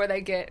 5 is where they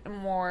get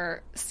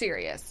more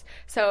serious.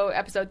 So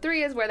episode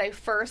 3 is where they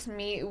first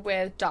meet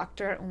with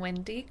Dr.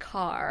 Wendy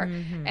Carr,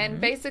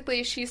 and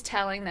basically she's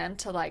telling them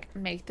to like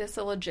make this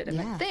a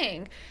legitimate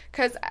thing,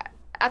 because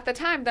at the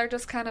time they're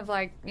just kind of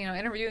like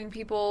interviewing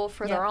people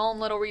for their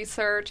own little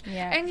research,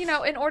 and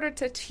in order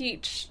to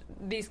teach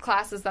these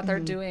classes that they're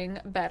doing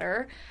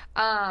better.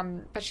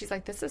 But she's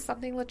like, this is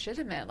something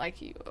legitimate. Like,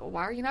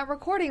 why are you not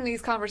recording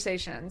these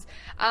conversations?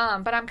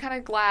 But I'm kind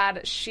of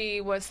glad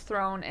she was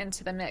thrown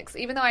into the mix,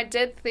 even though I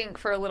did think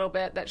for a little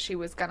bit that she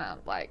was gonna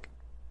like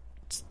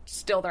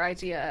steal their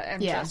idea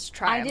and just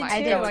try. I did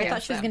too. I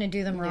thought she was going to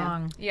do them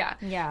wrong.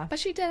 Yeah. But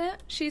she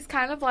didn't. She's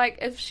kind of like,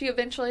 if she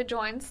eventually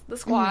joins the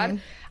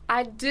squad.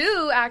 I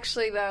do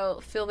actually though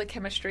feel the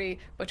chemistry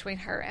between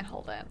her and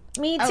Holden.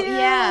 Me too.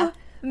 Yeah.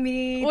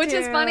 Me Which too.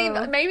 is funny.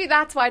 Maybe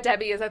that's why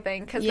Debbie is a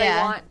thing, because they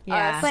want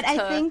us But to...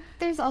 I think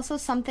there's also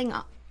something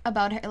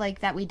about her like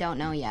that we don't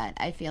know yet.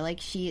 I feel like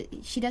she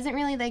doesn't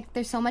really like.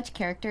 There's so much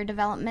character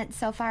development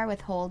so far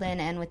with Holden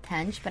and with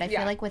Tench, but I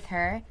feel like with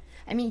her,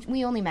 I mean,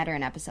 we only met her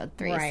in episode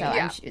 3,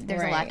 so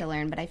there's a lot to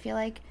learn. But I feel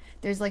like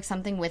there's like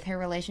something with her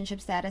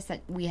relationship status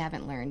that we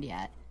haven't learned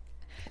yet.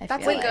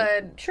 That's a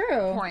good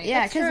point.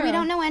 Yeah, because we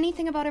don't know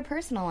anything about her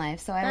personal life,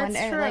 so I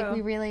wonder. Like,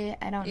 we really,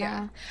 I don't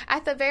know.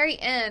 At the very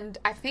end,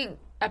 I think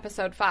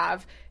episode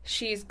 5,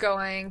 she's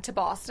going to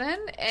Boston,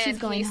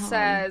 and he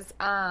says,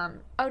 "Oh,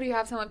 do you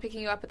have someone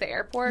picking you up at the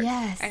airport?"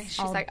 Yes, and she's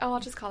like, "Oh, I'll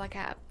just call a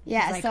cab."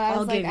 Yeah, like, so I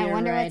was like, I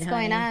wonder what's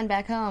going on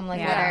back home.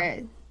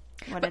 Like,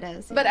 what it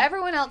is. But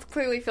everyone else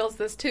clearly feels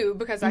this too,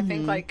 because I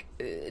think like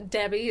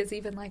Debbie is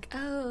even like,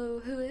 oh,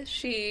 who is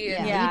she?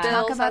 And Bill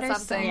talk about said her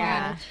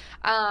something.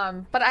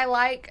 So but I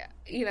like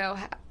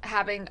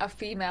having a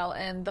female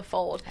in the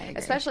fold,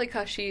 especially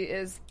because she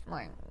is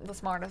like the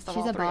smartest of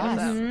all three of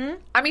them.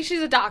 I mean,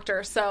 she's a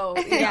doctor, so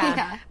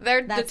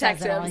they're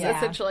detectives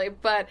essentially.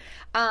 But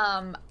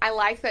I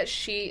like that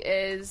she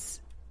is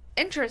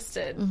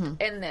interested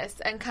in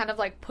this and kind of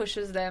like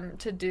pushes them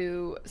to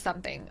do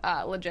something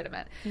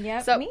legitimate.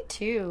 Yeah, so me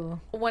too.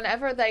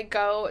 Whenever they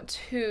go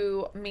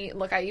to meet,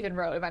 look, I even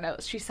wrote in my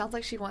notes, she sounds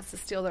like she wants to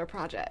steal their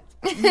project.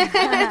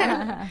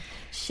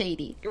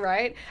 Shady,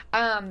 right?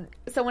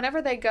 So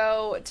whenever they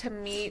go to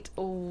meet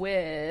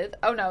with,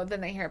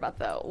 then they hear about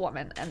the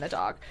woman and the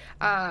dog.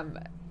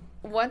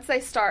 Once they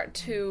start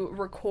to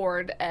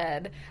record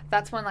Ed,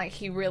 that's when like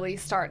he really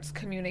starts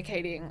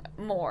communicating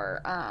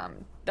more.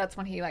 That's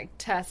when he like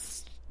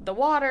tests the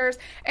waters.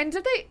 And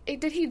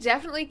did he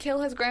definitely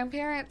kill his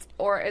grandparents,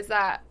 or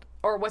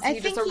was he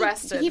just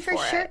arrested? He for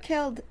sure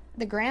killed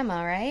the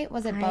grandma, right?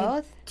 Was it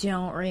both?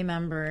 Don't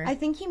remember. I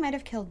think he might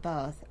have killed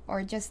both,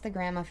 or just the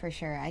grandma for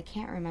sure. I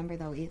can't remember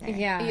though either.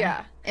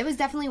 Yeah. It was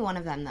definitely one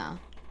of them though.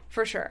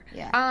 For sure.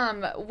 Yeah.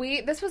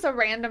 This was a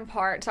random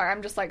part. Sorry,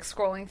 I'm just like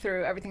scrolling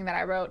through everything that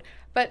I wrote.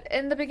 But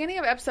in the beginning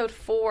of episode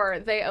 4,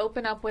 they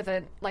open up with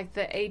the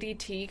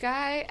ADT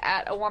guy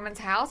at a woman's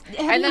house,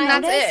 and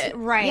then that's it.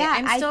 Right. Yeah,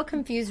 I'm still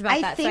confused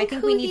about that. So I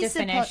think we need to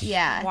finish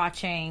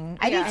watching.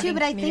 I do too,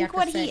 but I think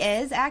what he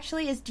is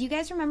actually is. Do you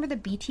guys remember the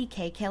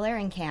BTK killer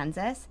in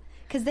Kansas?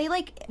 Because they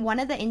one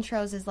of the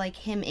intros is like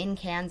him in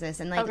Kansas,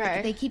 and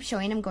like they keep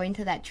showing him going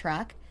to that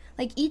truck.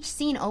 like each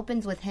scene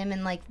opens with him,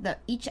 and like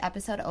each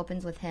episode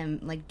opens with him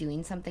like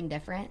doing something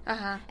different.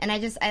 And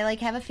I like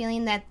have a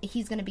feeling that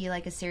he's going to be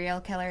like a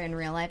serial killer in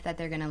real life that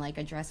they're going to like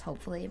address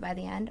hopefully by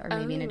the end, or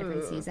maybe in a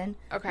different season.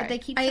 Okay. But they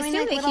keep I showing assume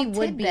like that he little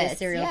would be a tidbits.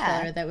 serial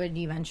killer that would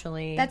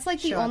eventually. That's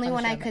like the only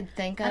one I show. could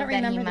think of. I don't that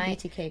remember he the might.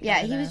 BTK Yeah,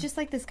 killer, he was though. just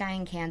like this guy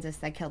in Kansas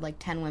that killed like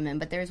 10 women.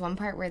 But there was one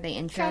part where they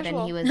introed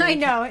and he was. I like,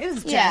 know, it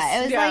was just. Yeah,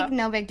 it was like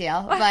no big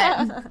deal.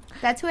 But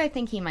that's who I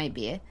think he might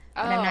be.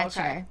 But I'm not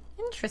sure.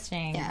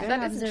 Interesting. Yeah. Good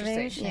That is observation.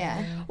 interesting.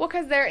 Yeah. Well,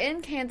 because they're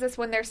in Kansas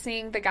when they're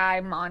seeing the guy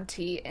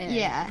Monty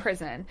in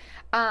prison.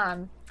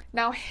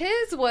 Now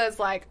his was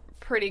like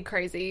pretty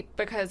crazy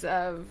because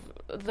of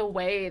the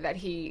way that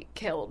he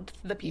killed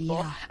the people.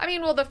 Yeah. I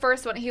mean, well, the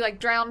first one, he like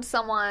drowned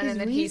someone and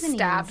then he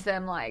stabbed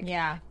them like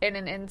in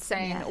an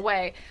insane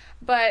way.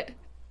 But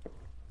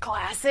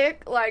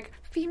classic, like,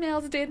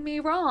 females did me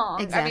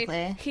wrong. Exactly.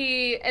 I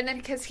mean, and then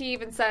because he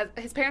even says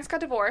his parents got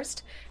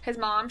divorced, his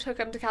mom took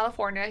him to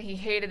California, he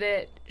hated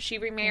it, she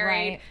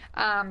remarried.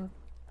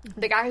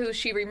 The guy who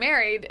she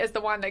remarried is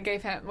the one that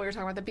gave him, we were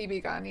talking about the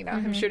BB gun, you know,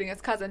 him shooting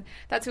his cousin.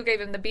 That's who gave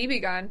him the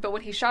BB gun. But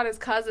when he shot his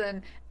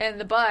cousin in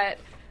the butt,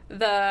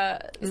 the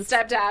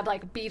stepdad,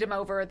 like, beat him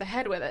over the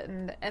head with it.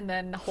 And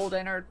then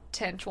Holden or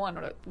Tinch one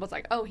was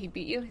like, oh, he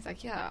beat you? He's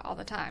like, yeah, all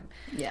the time.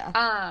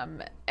 Yeah.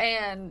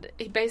 And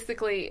he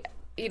basically,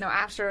 you know,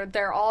 after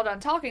they're all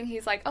done talking,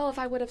 he's like, oh, if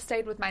I would have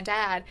stayed with my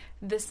dad,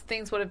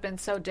 things would have been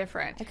so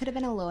different. I could have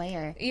been a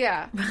lawyer.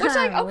 Yeah. Which,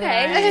 like,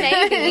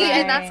 okay, maybe.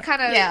 And that's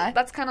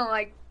kind of,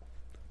 like,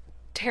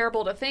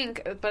 terrible to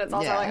think, but it's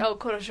also like, oh,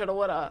 coulda, shoulda,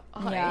 woulda.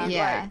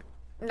 Yeah.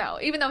 Like, no,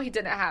 even though he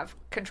didn't have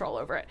control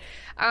over it.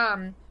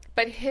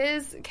 But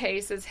his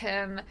case is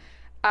him,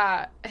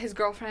 his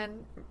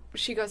girlfriend,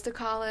 she goes to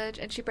college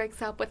and she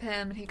breaks up with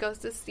him and he goes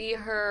to see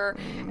her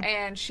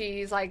and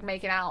she's like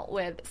making out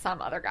with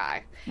some other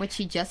guy. Which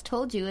he just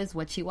told you is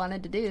what she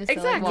wanted to do. So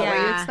Exactly. like, what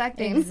were you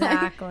expecting?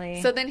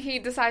 Exactly. So then he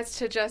decides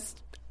to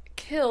just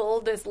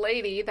kill this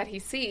lady that he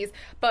sees,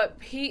 but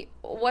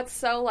what's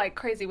so like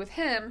crazy with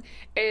him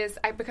is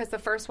because the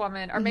first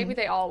woman, or maybe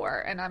they all were,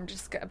 and I'm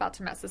just about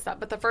to mess this up,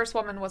 but the first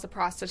woman was a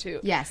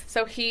prostitute. Yes.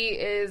 So he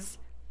is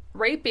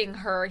raping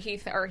her, he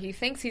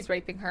thinks he's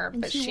raping her,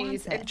 And but she she's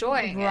wants it.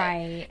 enjoying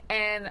Right. it.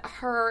 And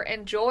her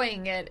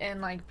enjoying it and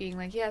like being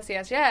like, yes,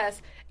 yes,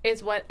 yes,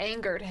 is what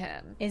angered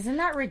him. Isn't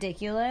that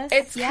ridiculous?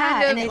 It's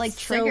kind of, and it like so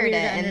triggered weird it, to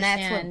and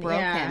that's what understand. broke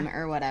Yeah. him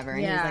or whatever.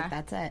 And he was like,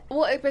 that's it.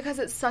 well, because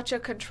it's such a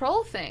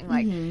control thing.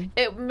 Like,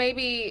 it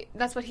maybe,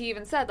 that's what he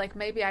even said, like,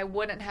 maybe I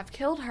wouldn't have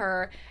killed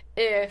her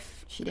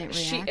if She didn't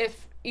react.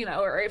 you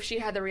know, or if she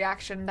had the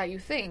reaction that you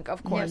think,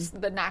 of course,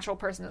 the natural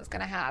person is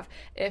going to have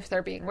if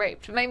they're being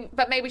raped.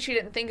 But maybe she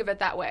didn't think of it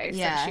that way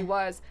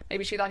since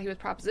maybe she thought he was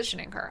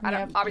propositioning her.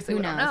 Obviously,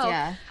 we don't know.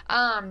 Yeah.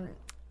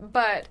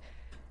 But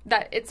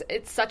that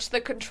it's such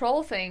the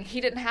control thing. He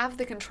didn't have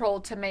the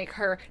control to make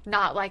her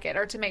not like it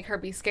or to make her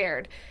be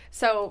scared.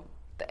 So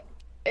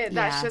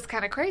that's just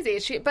kind of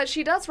crazy. But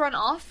she does run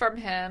off from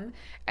him,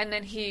 and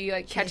then he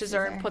like catches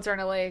her and puts her in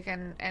a lake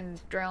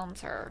and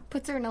drowns her.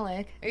 Puts her in a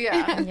lake.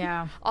 Yeah.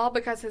 Yeah. All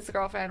because his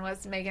girlfriend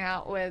was making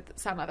out with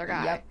some other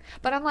guy. Yep.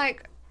 But I'm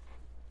like,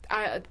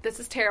 this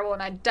is terrible,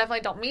 and I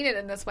definitely don't mean it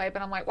in this way,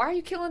 but I'm like, why are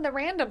you killing the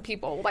random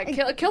people? Like,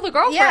 kill the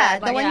girlfriend. Yeah,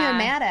 the like, one you're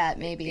mad at,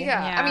 maybe.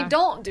 Yeah. I mean,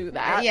 don't do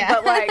that. Yeah.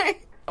 But,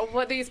 like,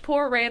 what these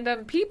poor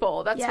random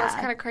people, that's what's Yeah.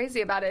 kind of crazy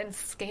about it and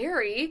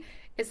scary,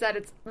 is that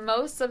it's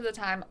most of the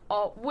time,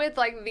 with,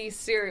 like, these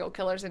serial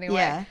killers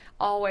anyway,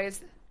 always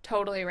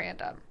totally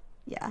random.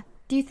 Yeah.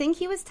 Do you think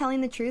he was telling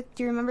the truth?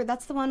 Do you remember?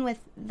 That's the one with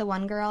the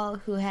one girl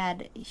who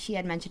she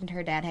had mentioned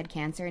her dad had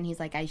cancer, and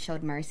he's like, I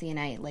showed mercy and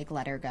I, like,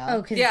 let her go.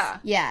 Oh, cause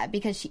Yeah,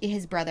 because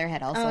his brother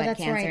had also had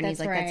cancer, right, and he's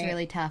that's like, that's right.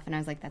 really tough. And I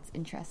was like, that's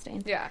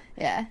interesting. Yeah.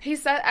 Yeah. He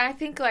said, I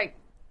think, like,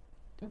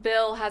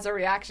 Bill has a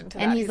reaction to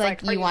that. And he's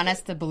like, "Are you want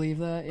us to believe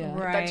that? Yeah.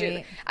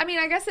 Right. I mean,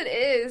 I guess it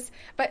is,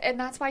 and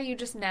that's why you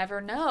just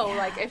never know. Yeah.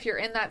 Like, if you're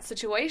in that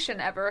situation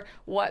ever,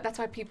 that's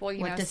why people,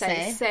 you know,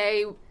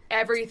 say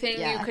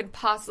everything you could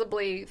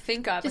possibly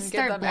think of just and give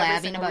start them every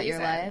blabbing single about reason.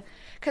 your life.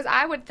 Because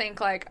I would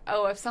think, like,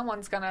 oh, if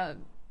someone's gonna,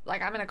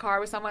 like, I'm in a car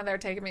with someone, they're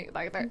taking me,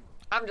 like,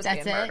 I'm just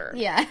being murdered.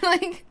 Yeah.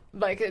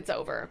 Like, it's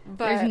over.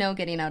 But there's no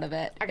getting out of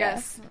it. I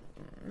guess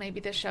maybe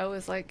the show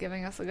is, like,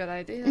 giving us a good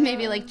idea.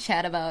 Maybe, like,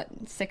 chat about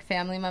sick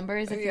family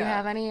members if you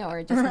have any,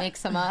 or just make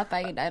some up.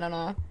 I don't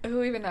know.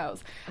 Who even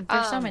knows?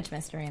 There's so much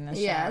mystery in this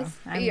show.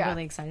 I'm Yeah.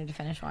 really excited to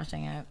finish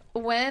watching it.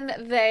 When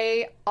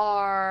they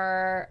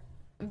are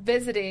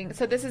visiting,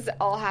 so this is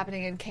all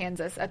happening in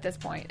Kansas at this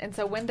point, and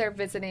so when they're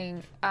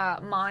visiting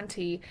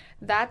Monty,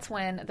 that's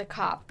when the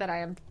cop that I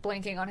am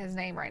blanking on his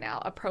name right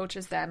now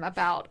approaches them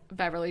about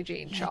Beverly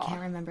Jean Shaw. I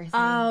can't remember his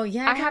name. Oh,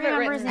 yeah. I have it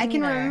written. I can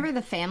remember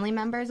the family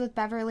members with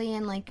Beverly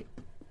and, like,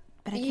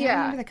 but I can't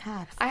remember the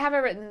cops. I have it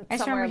written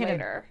somewhere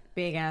later.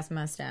 Big ass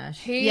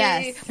mustache.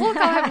 Yes. We'll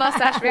call him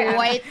Mustache Man.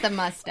 Quite the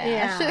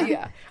mustache.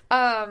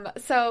 Yeah.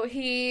 So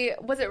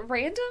was it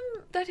random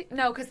that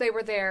no, because they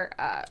were there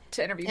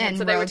to interview him,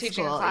 so they were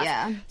teaching a class.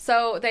 Yeah.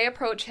 So they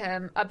approach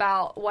him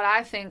about what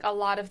I think a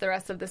lot of the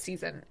rest of the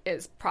season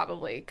is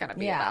probably going to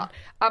be about,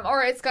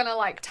 or it's going to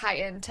like tie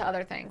into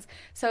other things.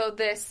 So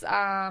this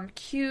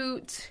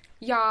cute,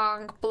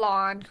 young,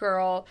 blonde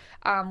girl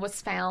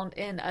was found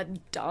in a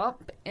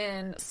dump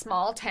in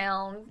small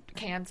town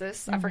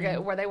Kansas. I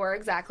forget where they were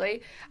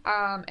exactly.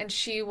 And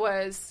she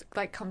was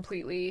like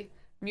completely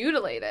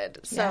mutilated.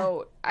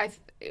 So I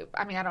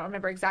mean, I don't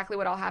remember exactly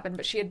what all happened,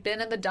 but she had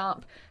been in the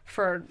dump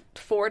for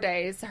 4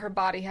 days. Her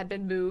body had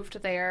been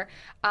moved there.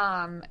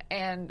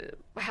 And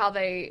how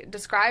they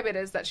describe it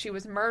is that she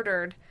was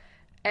murdered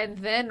and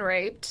then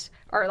raped,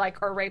 or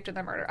raped and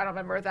then murdered. I don't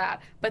remember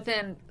that. But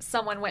then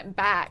someone went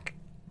back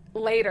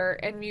later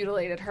and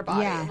mutilated her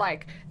body. Yeah.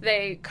 Like,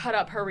 they cut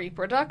up her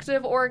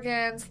reproductive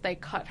organs, they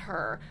cut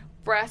her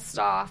breast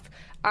off,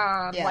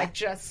 like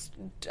just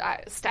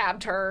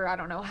stabbed her I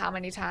don't know how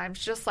many times,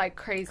 just like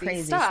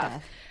crazy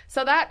stuff.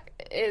 So that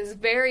is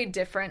very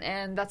different,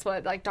 and that's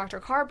what like Dr.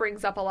 Carr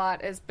brings up a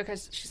lot, is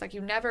because she's like,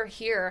 you never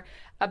hear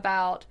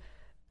about,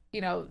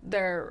 you know,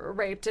 they're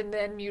raped and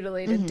then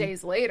mutilated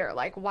days later.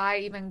 Like, why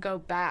even go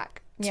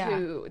back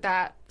to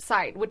that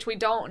site, which we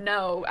don't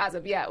know as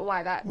of yet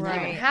why that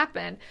even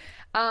happened.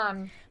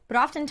 But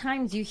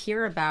oftentimes you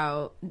hear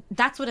about,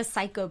 that's what a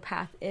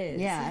psychopath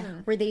is. Yeah.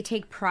 Where they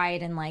take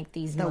pride in like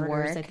these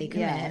murders that they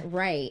commit.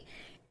 Right.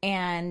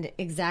 And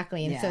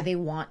exactly. And so they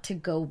want to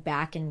go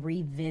back and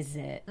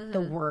revisit the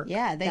work.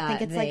 Yeah. They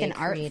think it's like an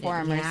art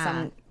form or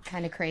some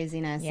kind of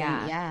craziness.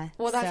 Yeah. And,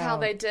 well, that's how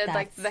they did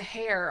like the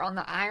hair on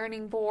the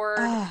ironing board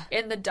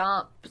in the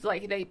dump.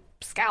 Like they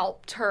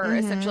scalped her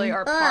essentially,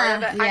 or part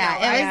of it. Yeah.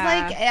 I know, it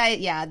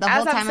was like, the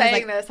whole time I'm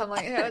saying this, I'm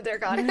like, oh, dear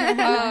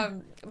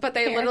God. But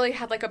they literally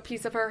had like a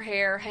piece of her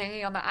hair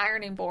hanging on the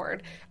ironing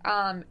board.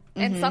 And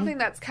something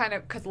that's kind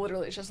of, because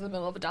literally it's just in the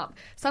middle of a dump,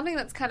 something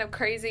that's kind of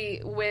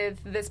crazy with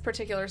this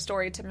particular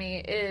story to me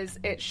is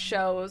it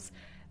shows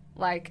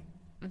like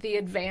the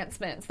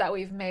advancements that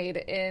we've made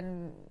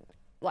in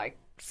like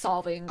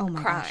solving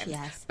crimes.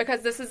 Yes.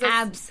 Because this is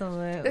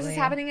absolutely, this is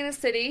happening in a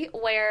city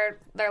where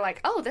they're like,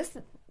 oh, this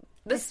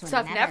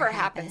stuff never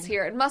happens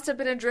here. It must have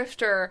been a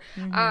drifter.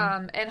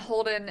 And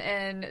Holden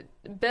and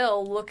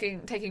Bill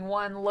taking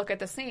one look at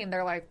the scene,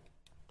 they're like,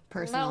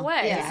 personal. No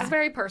way. This is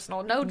very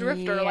personal. No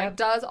drifter like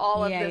does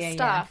all of this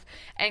stuff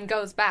and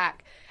goes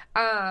back.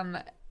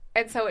 And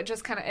so it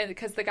just kind of,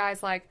 because the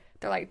guy's like,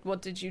 they're like, well,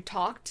 did you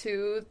talk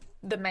to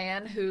the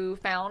man who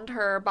found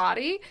her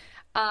body?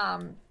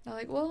 They're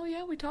like, well,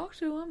 yeah, we talked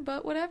to him,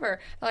 but whatever.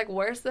 They're like,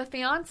 where's the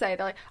fiance?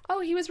 They're like, oh,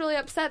 he was really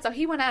upset, so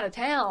he went out of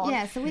town.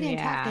 Yeah, so we didn't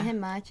talk to him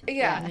much.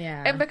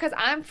 Yeah. And because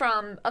I'm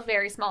from a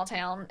very small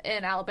town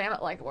in Alabama,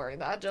 like, where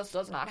that just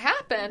does not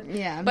happen.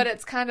 Yeah. But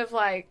it's kind of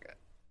like,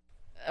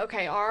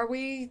 okay,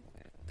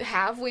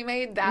 have we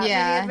made that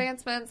many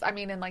advancements? I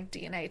mean, in like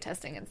DNA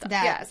testing and stuff.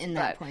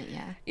 That point,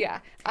 Yeah.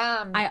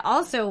 I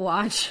also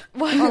watch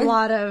a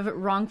lot of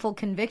wrongful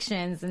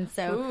convictions, and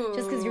so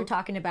just because you're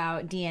talking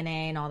about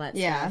DNA and all that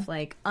stuff,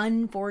 like,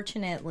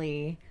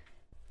 unfortunately,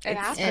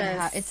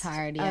 it's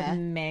hard. A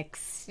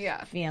mixed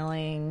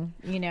feeling,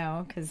 you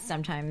know, because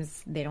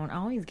sometimes they don't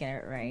always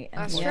get it right.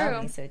 That's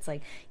true. So it's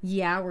like,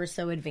 we're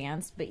so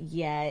advanced, but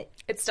yet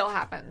it still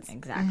happens.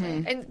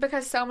 Exactly. And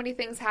because so many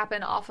things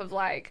happen off of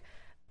like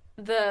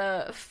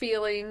the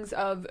feelings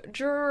of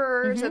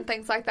jurors and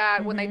things like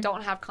that when they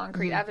don't have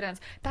concrete evidence.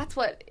 That's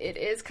what it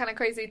is kind of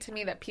crazy to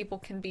me, that people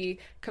can be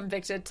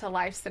convicted to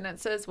life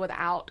sentences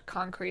without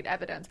concrete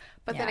evidence.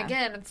 But then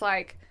again, it's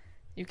like,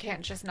 you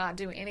can't just not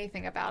do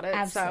anything about it.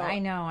 Absolutely.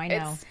 So I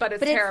know. But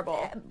it's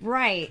terrible.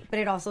 Right. But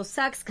it also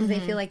sucks because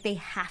they feel like they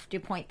have to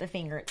point the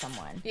finger at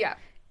someone. Yeah.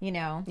 You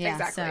know? Yeah,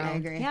 exactly. So, I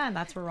agree. Yeah,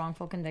 that's where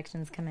wrongful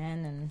convictions come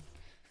in. And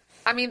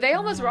I mean, they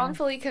almost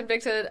wrongfully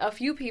convicted a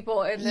few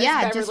people in this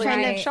Beverly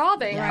Hills Shaw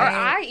thing. Or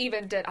I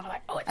even did. I'm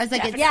like, I was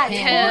like,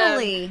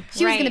 totally.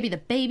 She was going to be the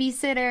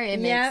babysitter. It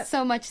makes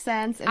so much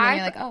sense. And then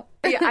you're like, oh.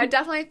 Yeah, I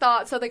definitely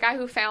thought, so the guy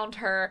who found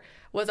her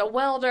was a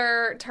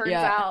welder. Turns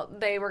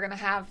out they were going to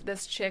have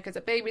this chick as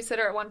a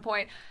babysitter at one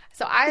point.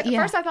 So at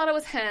first I thought it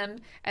was him,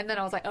 and then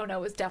I was like, oh no,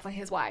 it was definitely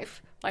his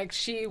wife. Like,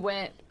 she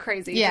went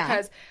crazy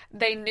because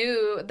they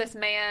knew this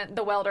man,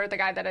 the welder, the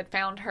guy that had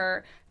found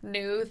her,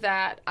 knew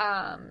that,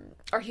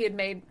 or he had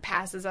made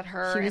passes at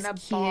her in a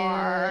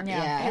bar.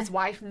 Yeah. His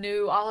wife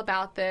knew all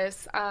about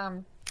this.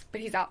 But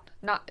he's out.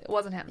 It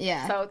wasn't him.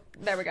 Yeah. So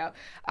there we go.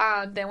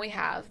 Then we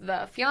have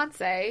the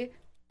fiance,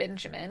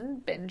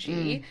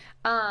 Benji.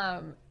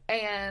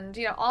 And,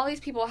 you know, all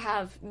these people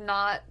have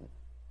not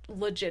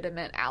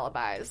legitimate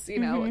alibis. You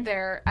know,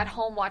 they're at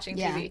home watching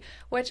TV,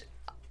 which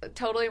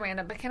totally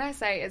random, but can I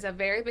say is a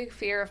very big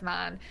fear of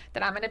mine,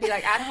 that I'm going to be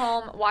like at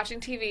home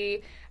watching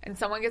TV and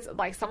someone gets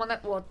like someone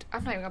that, well,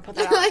 I'm not even going to put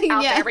that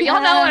out there, but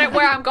y'all know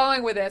where I'm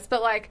going with this,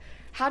 but like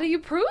how do you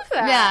prove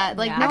that? Yeah,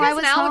 like, no, I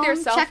was now home, with your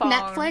cell check phone.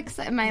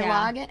 Netflix, my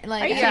login,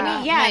 like,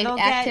 my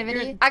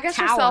activity. I guess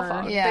your cell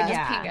phone. Yeah. They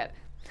just ping it.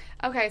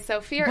 Okay, so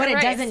fear But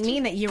erased. it doesn't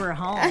mean that you were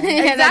home.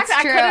 Yeah, that's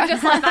exactly. true. I could have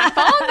just left my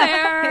phone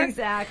there.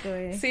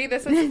 Exactly. See,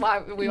 this is why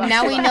we watch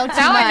Now too we much. know too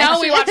Now I know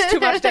much. we watch too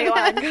much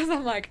Dateline because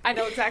I'm like, I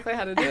know exactly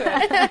how to do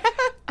it.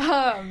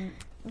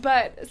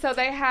 But so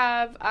they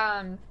have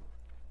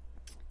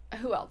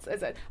who else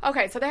is it?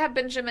 Okay, so they have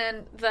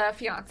Benjamin, the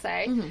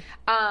fiance.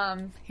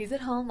 He's at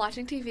home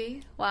watching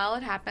TV while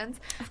it happens.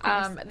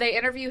 They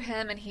interview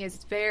him, and he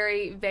is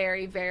very,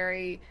 very,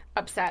 very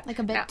upset. Like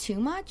a bit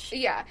too much?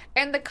 Yeah.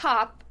 And the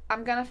cop,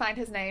 I'm going to find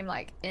his name,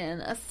 like,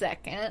 in a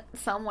second,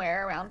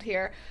 somewhere around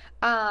here,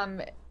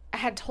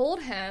 had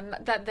told him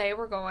that they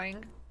were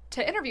going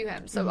to interview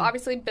him. So,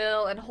 obviously,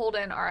 Bill and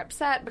Holden are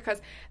upset because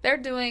they're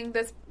doing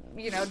this,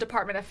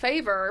 department a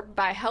favor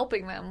by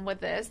helping them with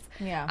this.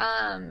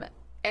 Yeah.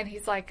 And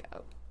he's like,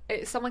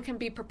 someone can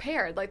be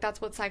prepared. Like,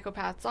 that's what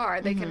psychopaths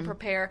are. They can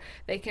prepare.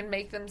 They can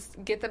make them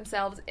get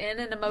themselves in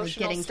an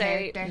emotional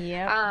state.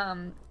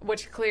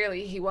 Which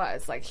clearly he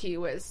was. Like, he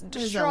was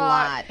distraught. There's a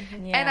lot.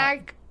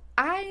 And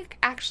I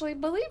actually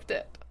believed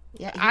it.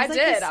 Yeah, I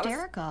did.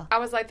 Hysterical. I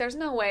was like, there's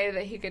no way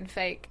that he can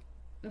fake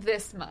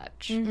this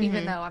much,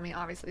 even though, I mean,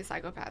 obviously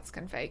psychopaths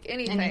can fake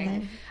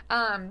anything.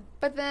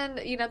 But then,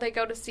 they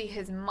go to see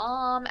his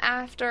mom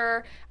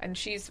after, and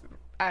she's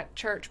at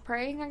church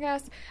praying, I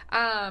guess.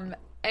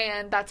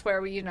 And that's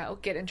where we,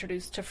 get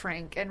introduced to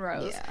Frank and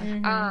Rose.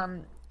 Yeah.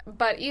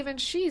 But even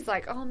she's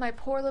like, oh, my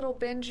poor little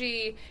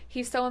Benji,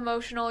 he's so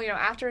emotional,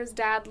 after his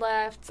dad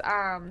left,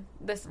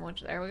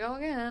 there we go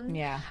again.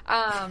 Yeah.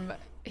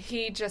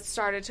 He just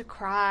started to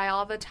cry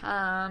all the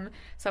time.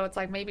 So it's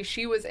like maybe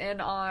she was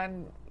in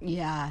on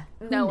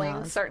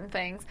knowing certain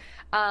things.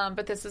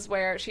 But this is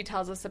where she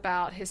tells us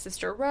about his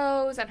sister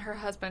Rose and her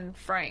husband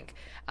Frank.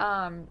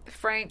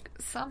 Frank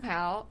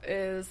somehow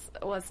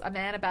was a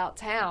man about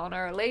town,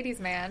 or a ladies'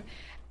 man,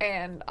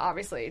 and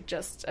obviously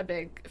just a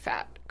big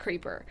fat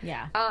creeper.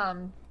 Yeah.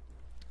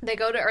 They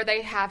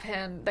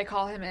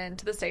call him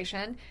into the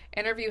station,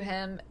 interview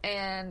him,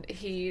 and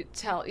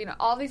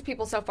all these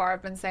people so far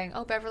have been saying,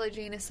 oh, Beverly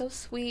Jean is so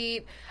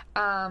sweet,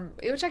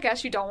 which I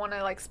guess you don't want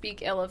to, like,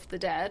 speak ill of the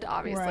dead,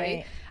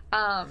 obviously.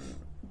 Right.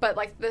 But,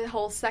 like, the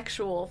whole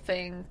sexual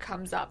thing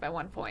comes up at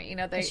one point.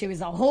 She was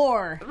a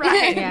whore.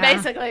 Right,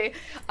 basically.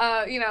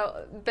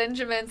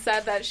 Benjamin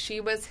said that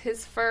she was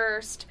his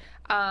first.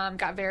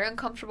 Got very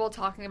uncomfortable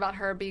talking about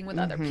her being with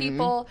other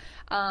people.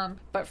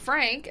 But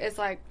Frank is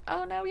like,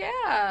 oh, no,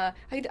 yeah.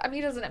 He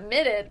doesn't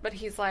admit it, but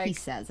he's like... He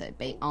says it,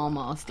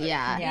 almost,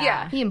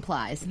 yeah. He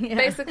implies. Yeah.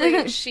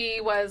 Basically,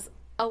 she was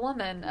a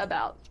woman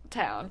about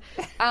town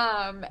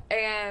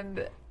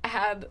and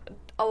had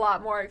a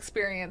lot more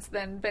experience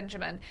than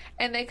Benjamin.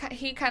 And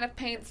he kind of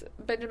paints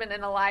Benjamin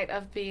in a light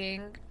of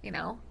being,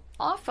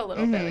 off a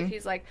little bit. Like,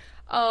 he's like,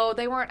 oh,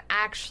 they weren't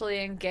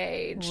actually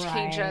engaged.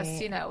 Right. He just,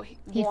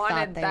 he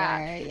wanted that.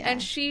 Were, yeah.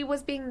 And she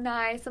was being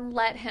nice and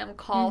let him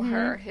call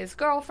her his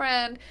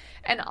girlfriend,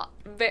 and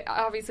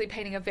obviously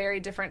painting a very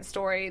different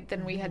story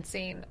than we had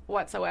seen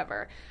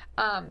whatsoever.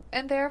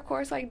 And they're, of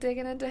course, like,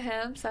 digging into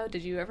him. So,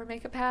 did you ever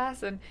make a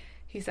pass? And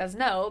he says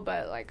no,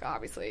 but, like,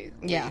 obviously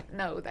we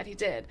know that he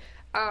did.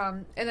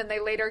 And then they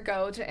later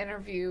go to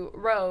interview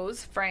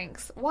Rose,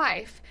 Frank's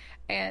wife,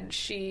 and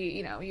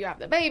she, you have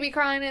the baby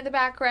crying in the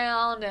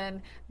background,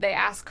 and they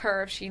ask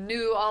her if she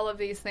knew all of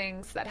these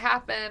things that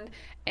happened,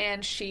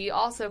 and she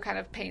also kind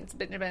of paints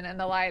Benjamin in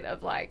the light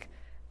of, like,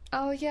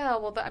 oh, yeah,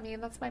 well,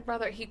 that's my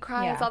brother. He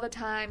cries all the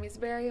time. He's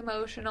very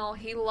emotional.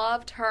 He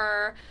loved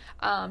her,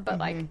 but,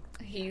 like,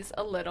 he's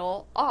a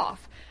little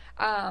off.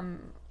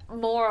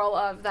 Moral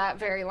of that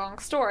very long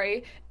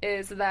story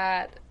is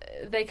that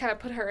they kind of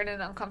put her in an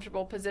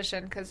uncomfortable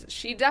position because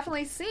she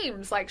definitely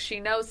seems like she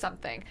knows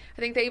something. I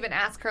think they even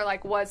ask her,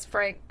 like,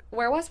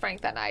 where was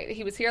Frank that night?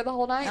 He was here the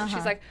whole night? And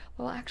she's like,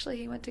 well, actually,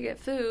 he went to get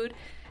food.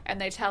 And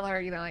they tell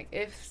her, like,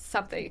 if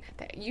something,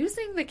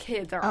 using the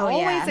kids are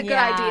always a good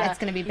idea. It's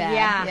going to be bad.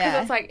 Yeah.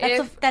 Because it's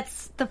like,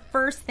 that's the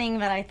first thing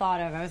that I thought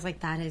of. I was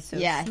like, that is so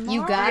smart.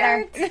 You got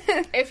her.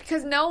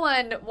 Because no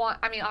one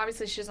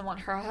obviously she doesn't want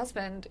her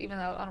husband, even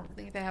though I don't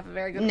think they have a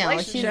very good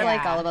relationship. No, she's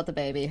like all about the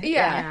baby.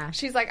 Yeah.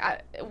 She's like,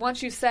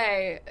 once you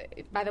say,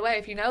 by the way,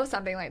 if you know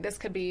something, like, this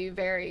could be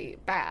very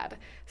bad.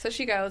 So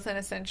she goes and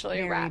essentially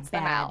very rats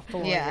them out.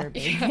 For your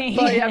baby.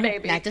 Well, yeah,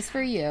 baby. Not just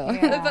for you.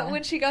 Yeah. But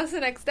when she goes the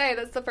next day,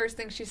 that's the first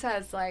thing she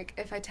says, like,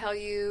 if I tell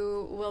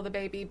you, will the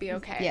baby be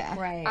okay? Yeah.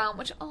 Right.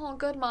 Which, oh,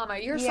 good mama.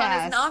 Your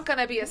son is not going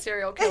to be a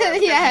serial killer. You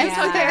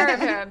took care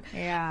of him.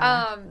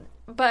 Yeah.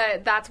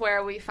 But that's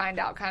where we find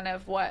out kind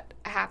of what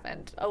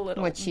happened a little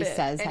bit. What she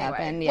says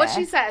happened, What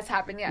she says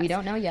happened, yes. We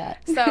don't know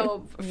yet.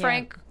 So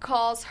Frank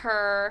calls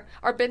her,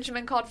 or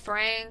Benjamin called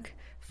Frank.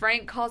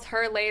 Frank calls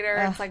her later.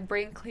 It's like,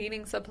 bring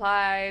cleaning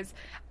supplies.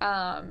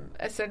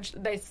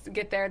 Essentially, they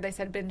get there. They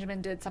said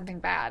Benjamin did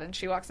something bad, and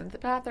she walks into the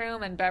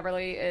bathroom, and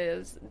Beverly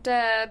is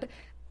dead,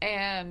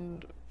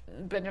 and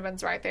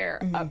Benjamin's right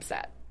there,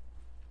 upset.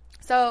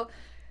 So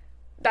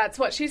that's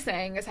what she's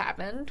saying has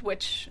happened,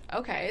 which,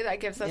 okay, that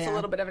gives us a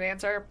little bit of an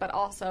answer, but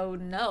also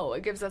no,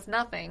 it gives us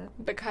nothing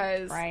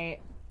because, okay,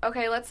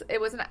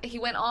 he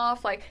went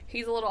off, like,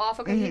 he's a little off,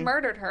 okay, he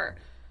murdered her,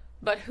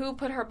 but who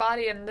put her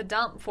body in the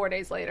dump 4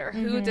 days later?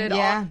 Who did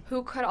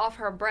who cut off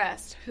her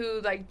breast?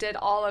 Who, like, did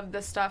all of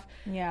this stuff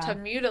to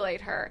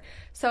mutilate her?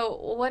 So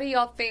what do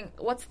y'all think,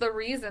 what's the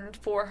reason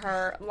for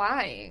her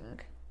lying?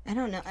 I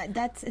don't know.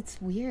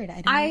 It's weird.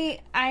 I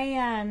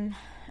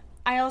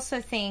also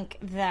think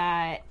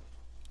that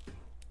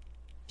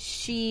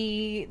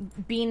she,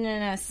 being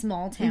in a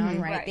small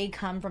town, right, they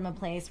come from a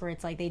place where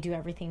it's like they do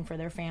everything for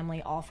their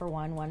family, all for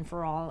one, one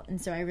for all.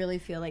 And so I really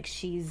feel like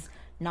she's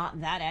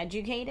not that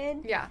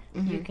educated. Yeah.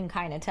 You can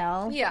kind of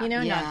tell. Yeah. You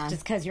know, not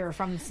just because you're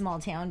from a small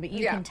town, but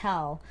you can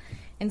tell.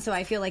 And so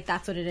I feel like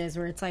that's what it is,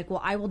 where it's like,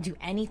 well, I will do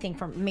anything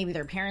from, maybe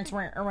their parents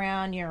weren't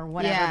around, you know, or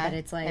whatever, but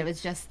it's like, it was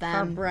just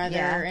them. Her brother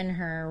and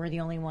her were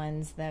the only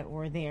ones that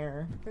were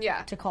there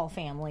to call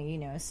family, you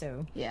know,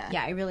 so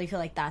I really feel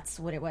like that's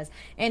what it was.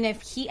 And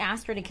if he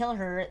asked her to kill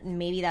her,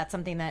 maybe that's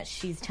something that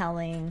she's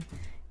telling,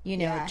 you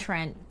know,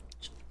 Trent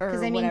or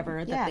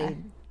whatever that they...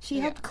 She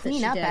helped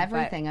clean up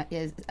everything,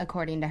 is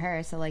according to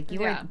her. So, like, you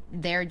were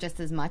there just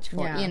as much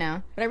for, you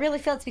know. But I really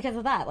feel it's because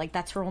of that. Like,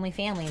 that's her only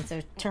family. And so,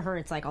 to her,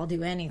 it's like, I'll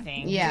do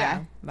anything. Yeah. You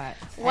know? But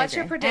what's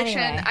your prediction?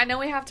 Anyway. I know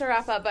we have to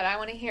wrap up, but I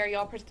want to hear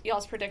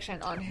y'all's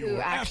prediction on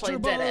who actually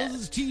did it.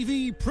 AfterBuzz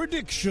TV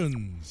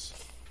predictions.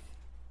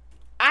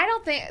 I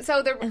don't think...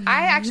 So,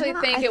 I actually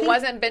think it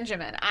wasn't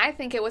Benjamin. I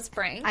think it was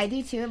Frank. I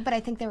do, too. But I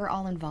think they were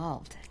all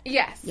involved.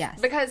 Yes.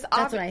 Because...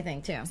 That's what I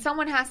think, too.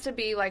 Someone has to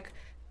be, like...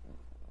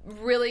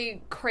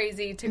 really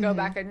crazy to go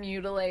back and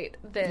mutilate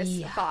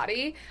this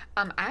body.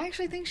 I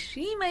actually think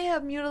she may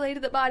have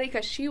mutilated the body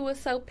because she was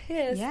so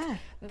pissed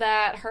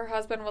that her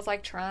husband was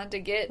like trying to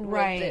get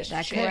rid of this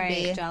that shit. Could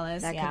be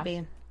jealous. That could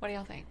be. What do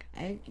y'all think?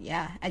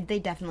 They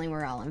definitely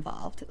were all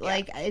involved.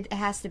 Like, it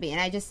has to be.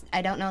 And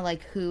I don't know,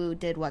 like, who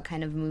did what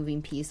kind of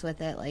moving piece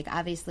with it. Like,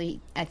 obviously,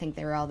 I think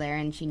they were all there,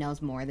 and she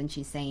knows more than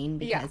she's saying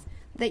because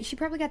she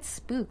probably got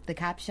spooked. The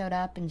cops showed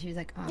up, and she was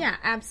like, oh. Yeah,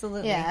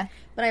 absolutely. Yeah.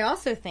 But I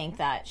also think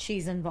that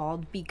she's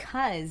involved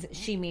because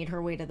she made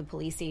her way to the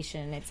police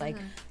station. It's like...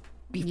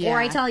 Before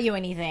I tell you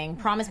anything,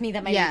 promise me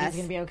that my baby's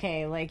going to be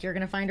okay. Like, you're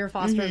going to find her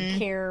foster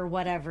care,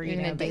 whatever, you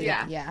know. But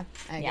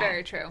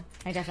very true.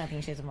 I definitely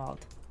think she's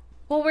involved.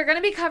 Well, we're going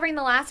to be covering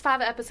the last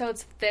 5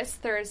 episodes this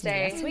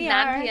Thursday,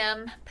 9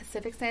 p.m.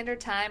 Pacific Standard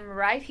Time,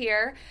 right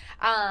here.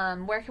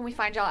 Where can we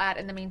find y'all at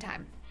in the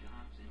meantime?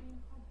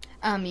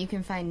 You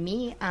can find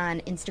me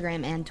on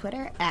Instagram and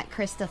Twitter at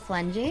Krista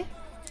Flengy.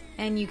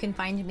 And you can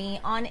find me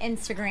on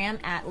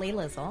Instagram at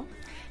Laylizzle.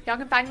 Y'all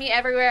can find me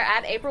everywhere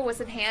at April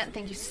Wissenhant.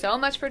 Thank you so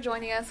much for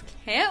joining us.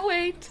 Can't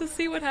wait to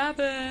see what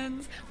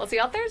happens. We'll see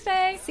y'all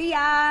Thursday. See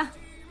ya.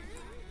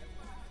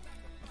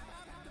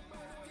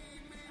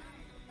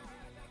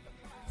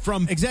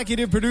 From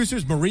executive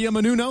producers Maria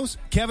Menounos,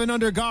 Kevin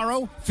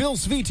Undergaro, Phil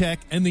Svitek,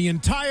 and the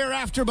entire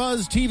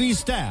AfterBuzz TV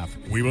staff,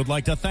 we would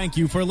like to thank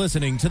you for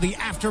listening to the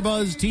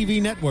AfterBuzz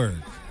TV network.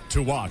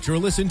 To watch or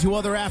listen to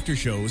other after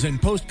shows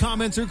and post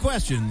comments or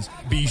questions,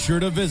 be sure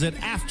to visit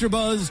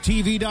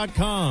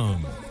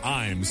AfterBuzzTV.com.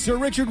 I'm Sir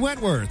Richard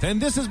Wentworth, and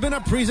this has been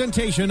a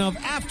presentation of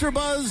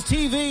AfterBuzz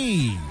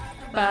TV.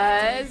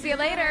 Buzz you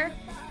later.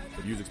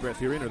 The views expressed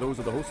herein are those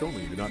of the hosts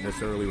only and do not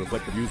necessarily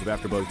reflect the views of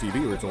AfterBuzz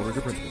TV or its owners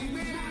or principals.